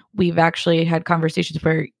we've actually had conversations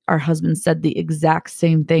where our husbands said the exact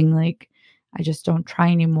same thing. Like, I just don't try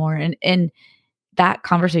anymore. And that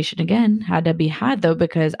conversation again had to be had though,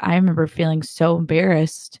 because I remember feeling so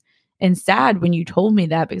embarrassed and sad when you told me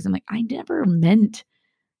that because I'm like, I never meant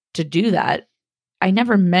to do that. I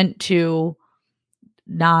never meant to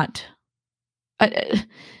not,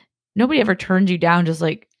 nobody ever turned you down. Just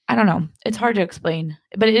like, I don't know. It's hard to explain,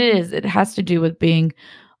 but it has to do with being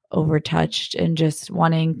overtouched and just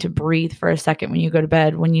wanting to breathe for a second when you go to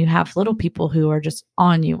bed, when you have little people who are just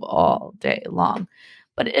on you all day long.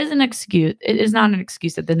 But it is an excuse. It is not an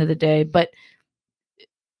excuse at the end of the day, but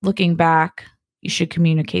looking back, you should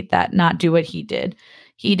communicate that, not do what he did.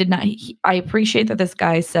 He did not. I appreciate that this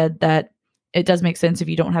guy said that it does make sense if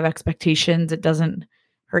you don't have expectations, it doesn't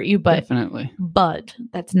hurt you, but Definitely. But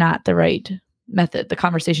that's not the right method. The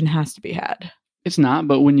conversation has to be had. It's not,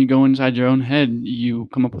 but when you go inside your own head, you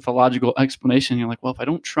come up with a logical explanation. You're like, well, if I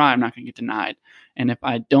don't try, I'm not going to get denied. And if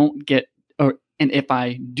I don't get, and if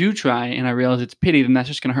I do try and I realize it's pity, then that's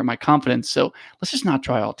just going to hurt my confidence. So let's just not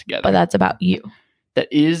try altogether. But that's about you.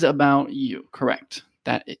 That is about you. Correct.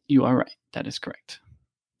 You are right. That is correct.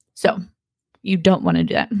 So you don't want to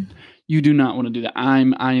do that. You do not want to do that. I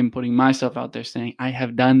am putting myself out there saying, I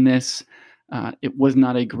have done this. It was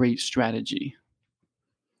not a great strategy.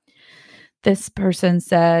 This person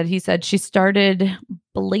said, she started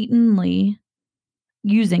blatantly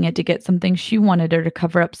using it to get something she wanted or to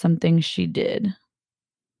cover up something she did.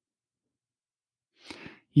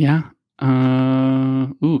 Yeah.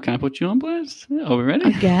 Can I put you on blast? Are we ready?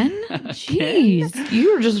 Again? Jeez.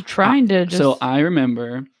 You were just trying to just... So I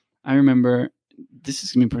remember, this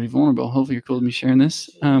is going to be pretty vulnerable. Hopefully you're cool with me sharing this.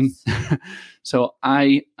 So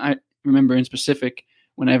I remember in specific,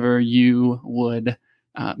 whenever you would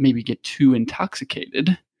maybe get too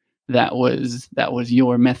intoxicated, that was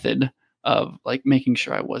your method of like making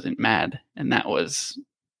sure I wasn't mad. And that was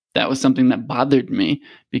something that bothered me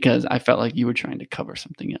because I felt like you were trying to cover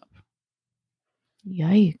something up.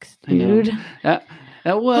 Yikes, dude.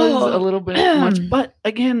 That was a little bit much. But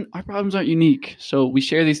again, our problems aren't unique. So we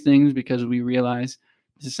share these things because we realize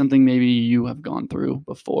this is something maybe you have gone through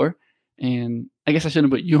before. And I guess I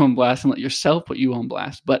shouldn't put you on blast and let yourself put you on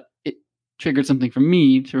blast. But it triggered something for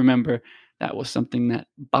me to remember that was something that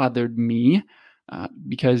bothered me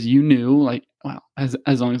because you knew, like, well, as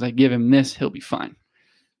long as I give him this, he'll be fine.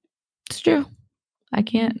 It's true.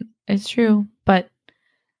 It's true. But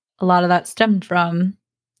a lot of that stemmed from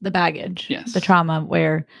the baggage, yes, the trauma,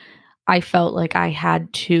 where I felt like I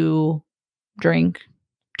had to drink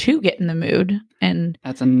to get in the mood. And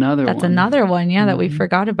that's another one, yeah, that we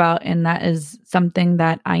forgot about. And that is something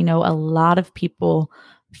that I know a lot of people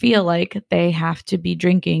feel like they have to be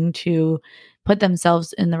drinking to put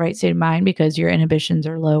themselves in the right state of mind because your inhibitions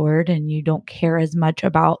are lowered and you don't care as much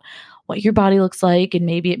about what your body looks like. And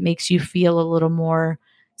maybe it makes you feel a little more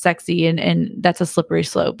sexy. And that's a slippery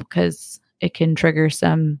slope because it can trigger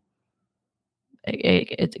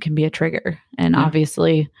it can be a trigger. And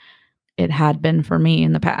obviously it had been for me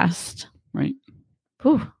in the past. Right.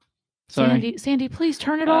 Whew. Sorry. Sandy, please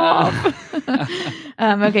turn it off.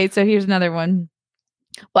 Okay. So here's another one.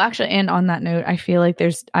 Well, actually, and on that note, I feel like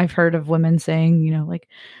I've heard of women saying, like,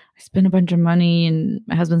 I spent a bunch of money and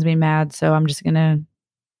my husband's being mad, so I'm just going to,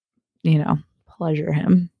 pleasure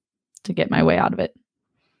him to get my way out of it.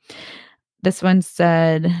 This one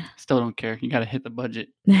said... Still don't care. You got to hit the budget.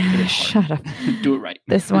 Shut up. Do it right.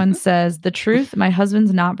 This one says, the truth, my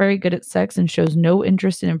husband's not very good at sex and shows no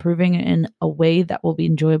interest in improving in a way that will be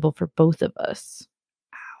enjoyable for both of us.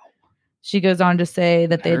 She goes on to say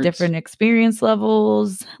that they had different experience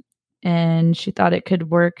levels and she thought it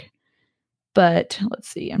could work. But let's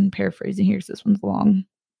see, I'm paraphrasing here because this one's long.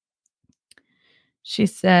 She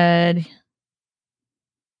said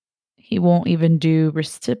he won't even do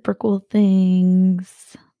reciprocal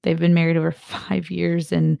things. They've been married over 5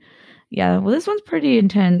 years. And yeah, well, this one's pretty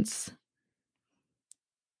intense.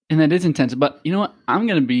 And that is intense. But you know what? I'm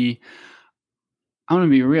going to be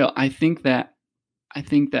real. I think that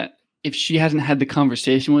if she hasn't had the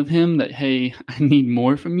conversation with him that, hey, I need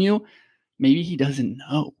more from you, maybe he doesn't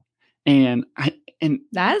know. And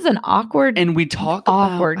that is an awkward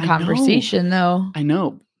conversation, though. I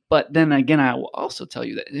know. But then again, I will also tell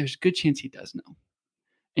you that there's a good chance he does know.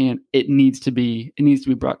 And it needs to be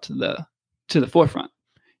brought to the forefront.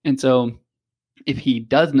 And so if he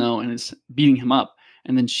does know and is beating him up,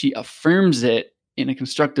 and then she affirms it in a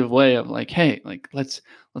constructive way of like, hey, like let's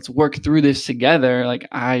work through this together. Like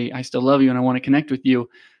I still love you and I want to connect with you.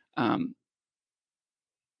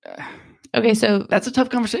 Okay, so that's a tough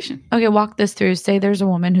conversation. Okay, walk this through. Say there's a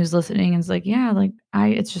woman who's listening and is like, yeah, like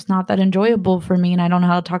it's just not that enjoyable for me and I don't know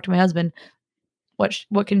how to talk to my husband.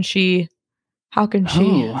 How can she? Oh,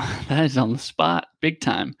 that is on the spot. Big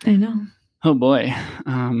time. I know. Oh boy.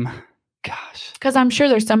 Gosh. Because I'm sure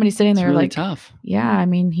there's somebody sitting there really like, tough. Yeah, I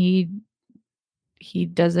mean, he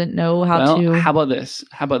doesn't know how to. How about this?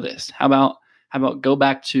 How about how about go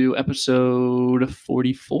back to episode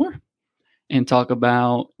 44 and talk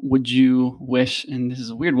about, would you wish, and this is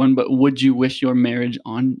a weird one, but would you wish your marriage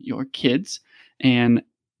on your kids, and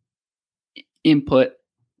input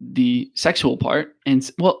the sexual part. And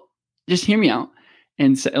well, just hear me out.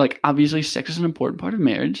 And say, like, obviously sex is an important part of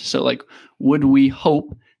marriage. So like, would we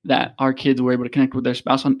hope that our kids were able to connect with their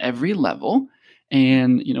spouse on every level?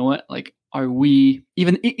 And you know what, like, are we,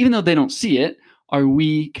 even though they don't see it, are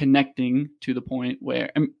we connecting to the point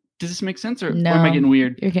where, does this make sense, or am I getting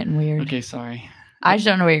weird? You're getting weird. Okay, sorry. I just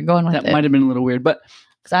don't know where you're going with it. That might have been a little weird, but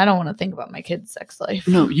because I don't want to think about my kids' sex life.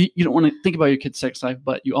 No, you don't want to think about your kids' sex life,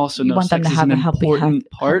 but you also know sex is an important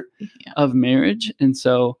part of marriage. And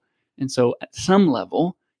so at some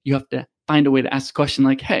level, you have to find a way to ask the question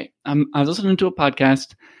like, hey, I was listening to a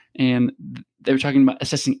podcast and they were talking about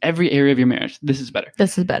assessing every area of your marriage. This is better.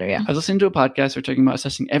 Yeah. I was listening to a podcast. They're talking about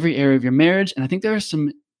assessing every area of your marriage. And I think there are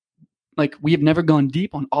some, like, we have never gone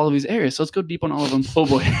deep on all of these areas. So let's go deep on all of them. Oh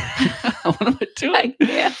boy. What am I doing?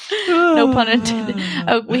 Yeah. No pun intended.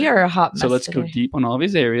 Oh, we are a hot mess. So let's today. go deep on all of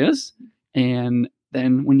these areas. And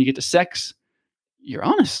then when you get to sex, you're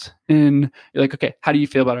honest. And you're like, okay, how do you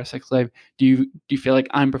feel about our sex life? Do you feel like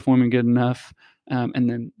I'm performing good enough? And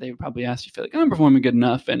then they would probably ask, you feel like I'm performing good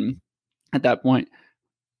enough? And at that point,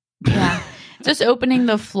 yeah, just opening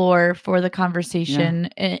the floor for the conversation,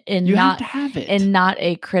 and you not have to have it in not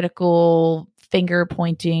a critical finger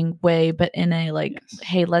pointing way, but in a like,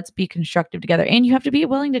 hey, let's be constructive together. And you have to be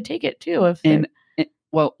willing to take it too.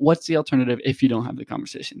 Well, what's the alternative if you don't have the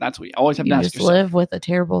conversation? That's what you always have to ask yourself. Live with a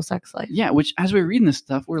terrible sex life. Yeah, which as we're reading this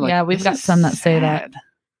stuff, we're like, yeah, we've got some that say that.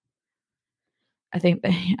 I think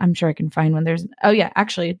I'm sure I can find one.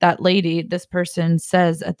 Actually, that lady, this person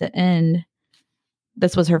says at the end,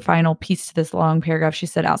 this was her final piece to this long paragraph. She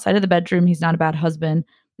said, outside of the bedroom, he's not a bad husband.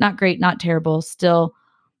 Not great, not terrible. Still,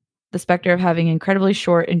 the specter of having incredibly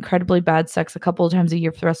short, incredibly bad sex a couple of times a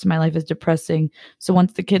year for the rest of my life is depressing. So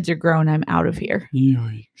once the kids are grown, I'm out of here.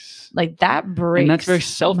 Yikes. Like, that breaks. And that's very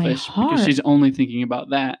selfish because she's only thinking about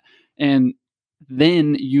that. And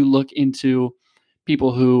then you look into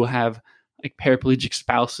people who have like paraplegic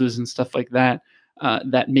spouses and stuff like that,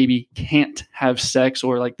 that maybe can't have sex,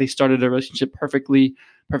 or like they started a relationship perfectly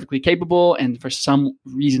capable, and for some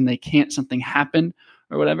reason they can't, something happened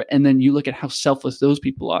or whatever. And then you look at how selfless those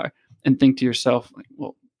people are and think to yourself, like,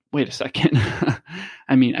 well, wait a second.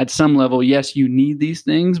 I mean, at some level, yes, you need these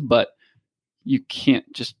things, but you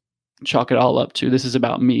can't just chalk it all up to, this is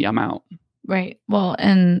about me, I'm out. Right. Well,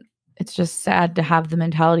 and it's just sad to have the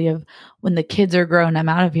mentality of, when the kids are grown, I'm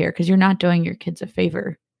out of here, because you're not doing your kids a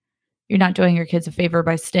favor. You're not doing your kids a favor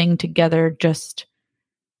by staying together just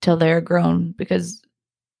till they're grown, because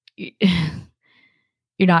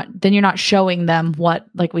you're not showing them what,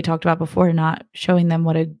 like we talked about before, not showing them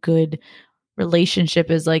what a good relationship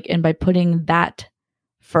is like. And by putting that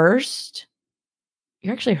first,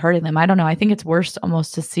 you're actually hurting them. I don't know. I think it's worse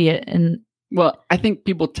almost to see it in. Well, I think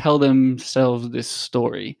people tell themselves this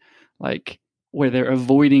story, like, where they're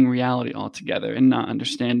avoiding reality altogether and not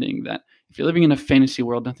understanding that if you're living in a fantasy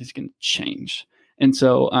world, nothing's going to change. And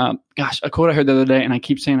so, a quote I heard the other day, and I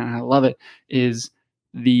keep saying it and I love it, is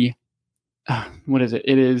what is it?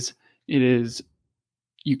 It is,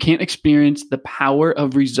 you can't experience the power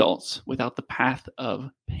of results without the path of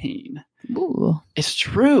pain. Ooh. It's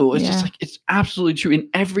true. It's just like, it's absolutely true in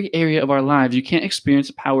every area of our lives. You can't experience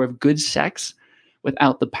the power of good sex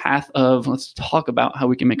without the path of, let's talk about how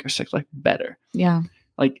we can make our sex life better. Yeah.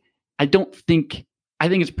 Like, I think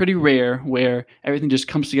it's pretty rare where everything just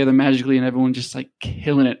comes together magically and everyone just like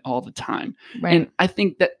killing it all the time. Right. And I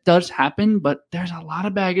think that does happen, but there's a lot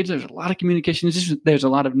of baggage. There's a lot of communication. There's a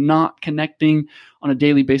lot of not connecting on a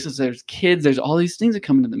daily basis. There's kids. There's all these things that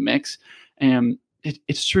come into the mix. And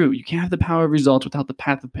it's true. You can't have the power of results without the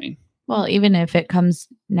path of pain. Well, even if it comes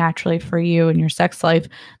naturally for you in your sex life,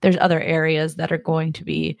 there's other areas that are going to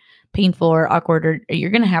be painful or awkward, or you're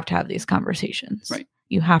going to have these conversations. Right.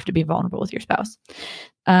 You have to be vulnerable with your spouse.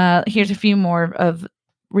 Here's a few more of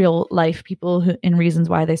real life people and reasons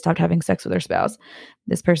why they stopped having sex with their spouse.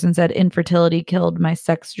 This person said, infertility killed my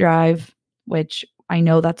sex drive, which I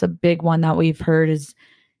know that's a big one that we've heard is,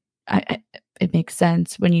 it makes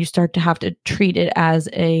sense when you start to have to treat it as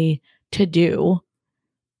a to-do.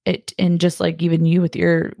 It, and just like even you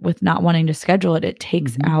with not wanting to schedule it, it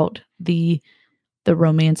takes out the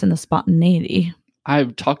romance and the spontaneity.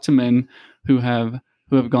 I've talked to men who have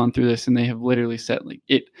gone through this, and they have literally said and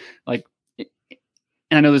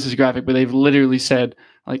I know this is graphic, but they've literally said,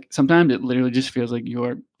 like, sometimes it literally just feels like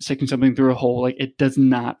you're sticking something through a hole. Like, it does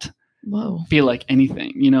not Whoa. feel like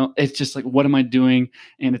anything. It's just like, what am I doing?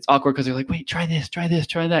 And it's awkward because they're like, wait, try this, try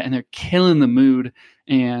that. And they're killing the mood.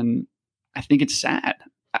 And I think it's sad.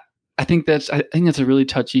 I think that's a really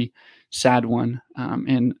touchy, sad one.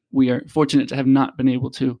 And we are fortunate to have not been able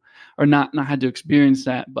to, or not had to experience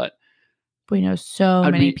that. But we know so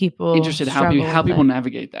I'd many be people interested how people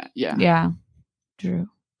navigate that. Yeah. Yeah. True.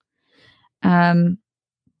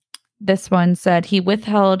 This one said he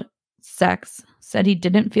withheld sex, said he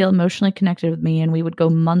didn't feel emotionally connected with me, and we would go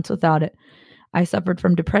months without it. I suffered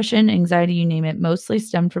from depression, anxiety, you name it, mostly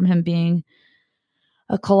stemmed from him being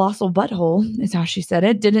a colossal butthole, is how she said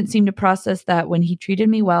it. Didn't seem to process that when he treated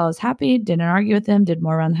me well, I was happy, didn't argue with him, did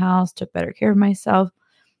more around the house, took better care of myself.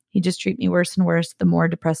 He just treated me worse and worse the more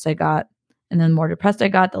depressed I got. And then the more depressed I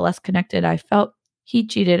got, the less connected I felt. He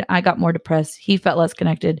cheated. I got more depressed. He felt less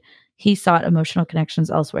connected. He sought emotional connections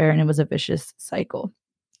elsewhere, and it was a vicious cycle.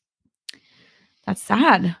 That's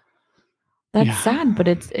sad. That's sad, but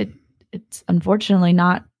it's unfortunately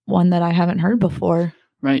not one that I haven't heard before.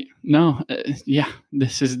 Right. No. Yeah.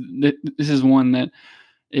 This is one that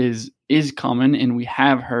is common, and we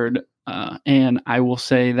have heard. And I will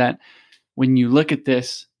say that when you look at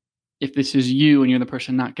this, if this is you and you're the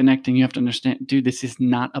person not connecting, you have to understand, dude, this is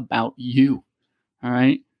not about you. All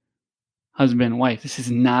right. Husband, wife, this is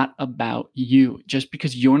not about you. Just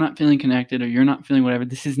because you're not feeling connected or you're not feeling whatever,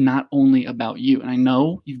 this is not only about you. And I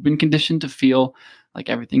know you've been conditioned to feel like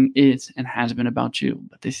everything is and has been about you,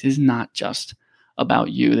 but this is not just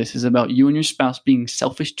about you. This is about you and your spouse being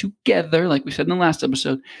selfish together, like we said in the last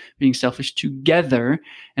episode, being selfish together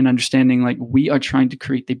and understanding like we are trying to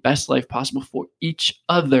create the best life possible for each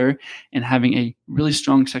other and having a really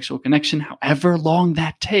strong sexual connection, however long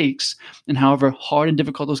that takes and however hard and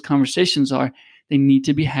difficult those conversations are. They need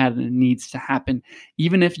to be had and it needs to happen,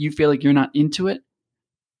 even if you feel like you're not into it.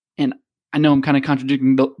 And I know I'm kind of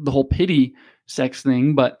contradicting the whole pity sex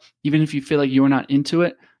thing, but even if you feel like you're not into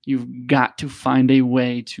it, you've got to find a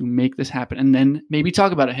way to make this happen. And then maybe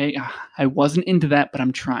talk about it. Hey, I wasn't into that, but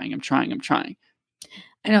I'm trying. I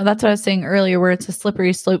know that's what I was saying earlier, where it's a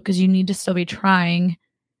slippery slope because you need to still be trying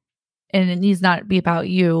and it needs not be about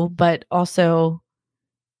you, but also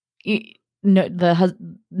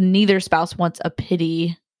neither spouse wants a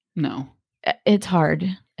pity. No. It's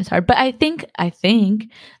hard. But I think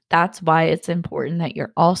that's why it's important that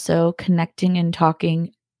you're also connecting and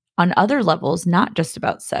talking on other levels, not just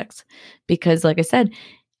about sex. Because like I said,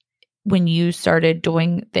 when you started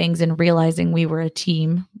doing things and realizing we were a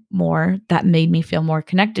team more, that made me feel more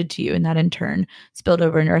connected to you. And that in turn spilled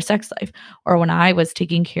over into our sex life. Or when I was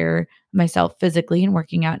taking care of myself physically and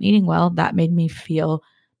working out and eating well, that made me feel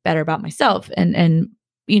better about myself. And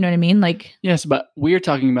you know what I mean? Like, yes, but we're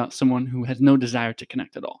talking about someone who has no desire to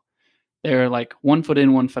connect at all. They're like 1 foot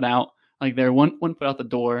in, 1 foot out. Like they're one foot out the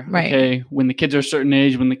door. Right. Okay. When the kids are a certain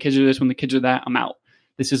age, when the kids are this, when the kids are that, I'm out.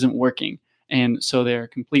 This isn't working. And so they're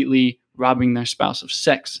completely robbing their spouse of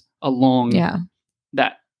sex along that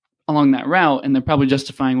route. And they're probably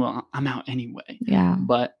justifying, well, I'm out anyway. Yeah.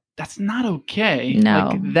 But that's not okay. No.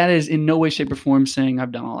 Like, that is in no way, shape, or form saying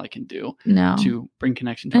I've done all I can do to bring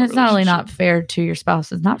connection to and a it's not only not relationship. fair to your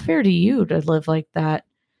spouse, it's not fair to you to live like that.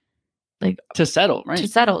 Like to settle, right? To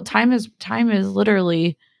settle. Time is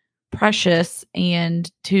literally precious, and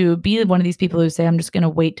to be one of these people who say, I'm just going to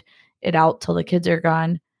wait it out till the kids are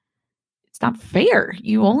gone, it's not fair.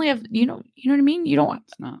 You only have, you know what I mean? You don't.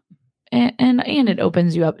 It's not. And it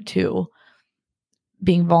opens you up to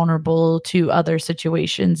being vulnerable to other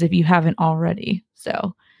situations if you haven't already.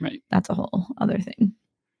 So right. That's a whole other thing.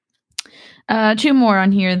 2 more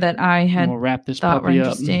on here that I had we'll wrap this thought were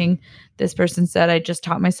interesting. This person said, I just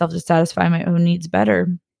taught myself to satisfy my own needs better.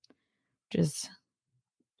 Which is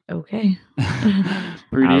okay.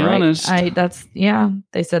 Pretty honest.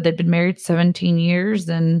 They said they'd been married 17 years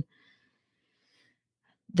and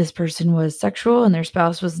this person was sexual and their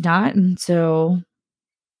spouse was not. And so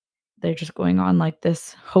they're just going on like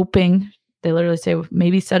this, hoping. They literally say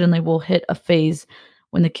maybe suddenly we'll hit a phase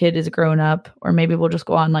when the kid is grown up, or maybe we'll just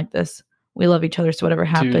go on like this. We love each other, so whatever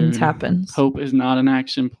happens, happens. Hope is not an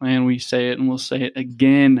action plan. We say it and we'll say it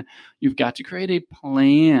again. You've got to create a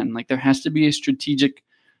plan. Like there has to be a strategic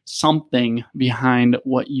something behind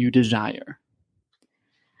what you desire.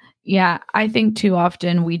 Yeah, I think too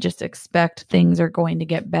often we just expect things are going to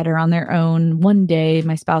get better on their own. One day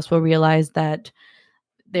my spouse will realize that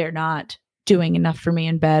they're not doing enough for me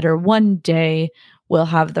in bed, or one day we'll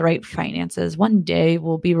have the right finances. One day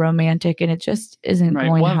we'll be romantic, and it just isn't going to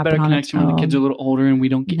happen. We'll have better connection when the kids are a little older and we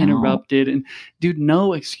don't get interrupted. And dude,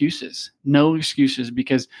 no excuses,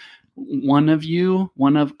 because one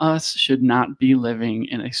of us should not be living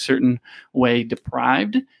in a certain way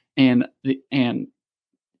deprived and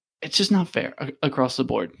it's just not fair across the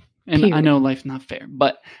board. And Period. I know life's not fair,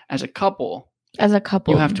 but as a couple,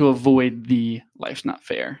 you have to avoid the life's not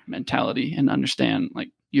fair mentality and understand like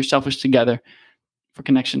you're selfish together for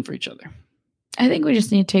connection for each other. I think we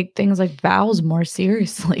just need to take things like vows more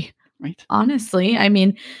seriously. Right. Honestly, I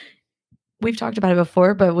mean, we've talked about it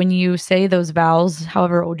before, but when you say those vows,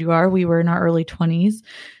 however old you are, we were in our early 20s,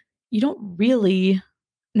 you don't really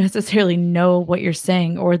necessarily know what you're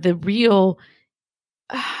saying or the real,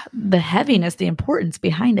 the heaviness, the importance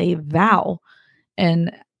behind a vow.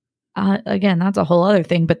 And again, that's a whole other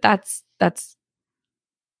thing, but that's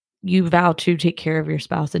you vow to take care of your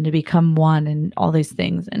spouse and to become one and all these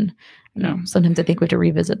things. And sometimes I think we have to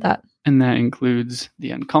revisit that. And that includes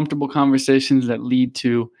the uncomfortable conversations that lead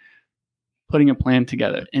to putting a plan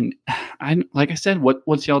together. And like I said,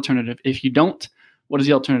 what's the alternative? If you don't, what is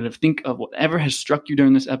the alternative? Think of whatever has struck you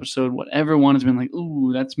during this episode, whatever one has been like,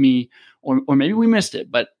 ooh, that's me. Or maybe we missed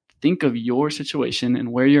it, but think of your situation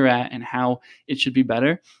and where you're at and how it should be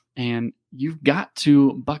better. And you've got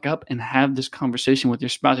to buck up and have this conversation with your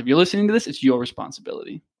spouse. If you're listening to this, it's your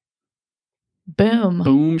responsibility. Boom.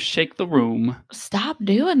 Boom, shake the room. Stop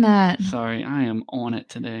doing that. Sorry, I am on it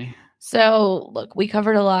today. So, look, we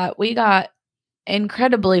covered a lot. We got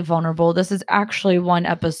incredibly vulnerable. This is actually one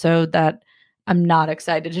episode that I'm not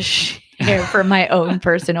excited to share for my own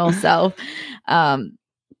personal self. No,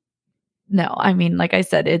 I mean, like I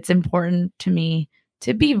said, it's important to me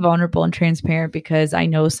to be vulnerable and transparent because I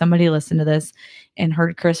know somebody listened to this and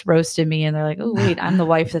heard Chris roasted me and they're like, oh, wait, I'm the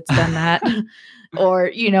wife that's done that. Or,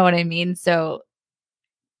 you know what I mean? So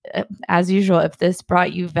as usual, if this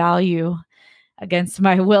brought you value against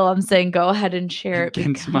my will, I'm saying go ahead and share it.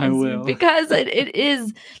 Against my will. Because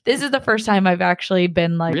this is the first time I've actually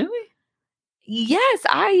been like, really? Yes,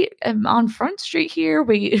 I am on Front Street here.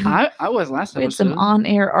 I was last we had episode. some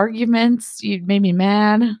on-air arguments. You made me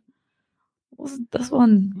mad. This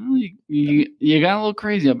one. Well, you got a little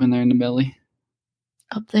crazy up in there in the belly.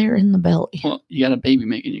 Up there in the belly. Well, you got a baby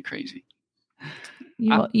making you crazy.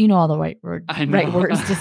 You know all the right words to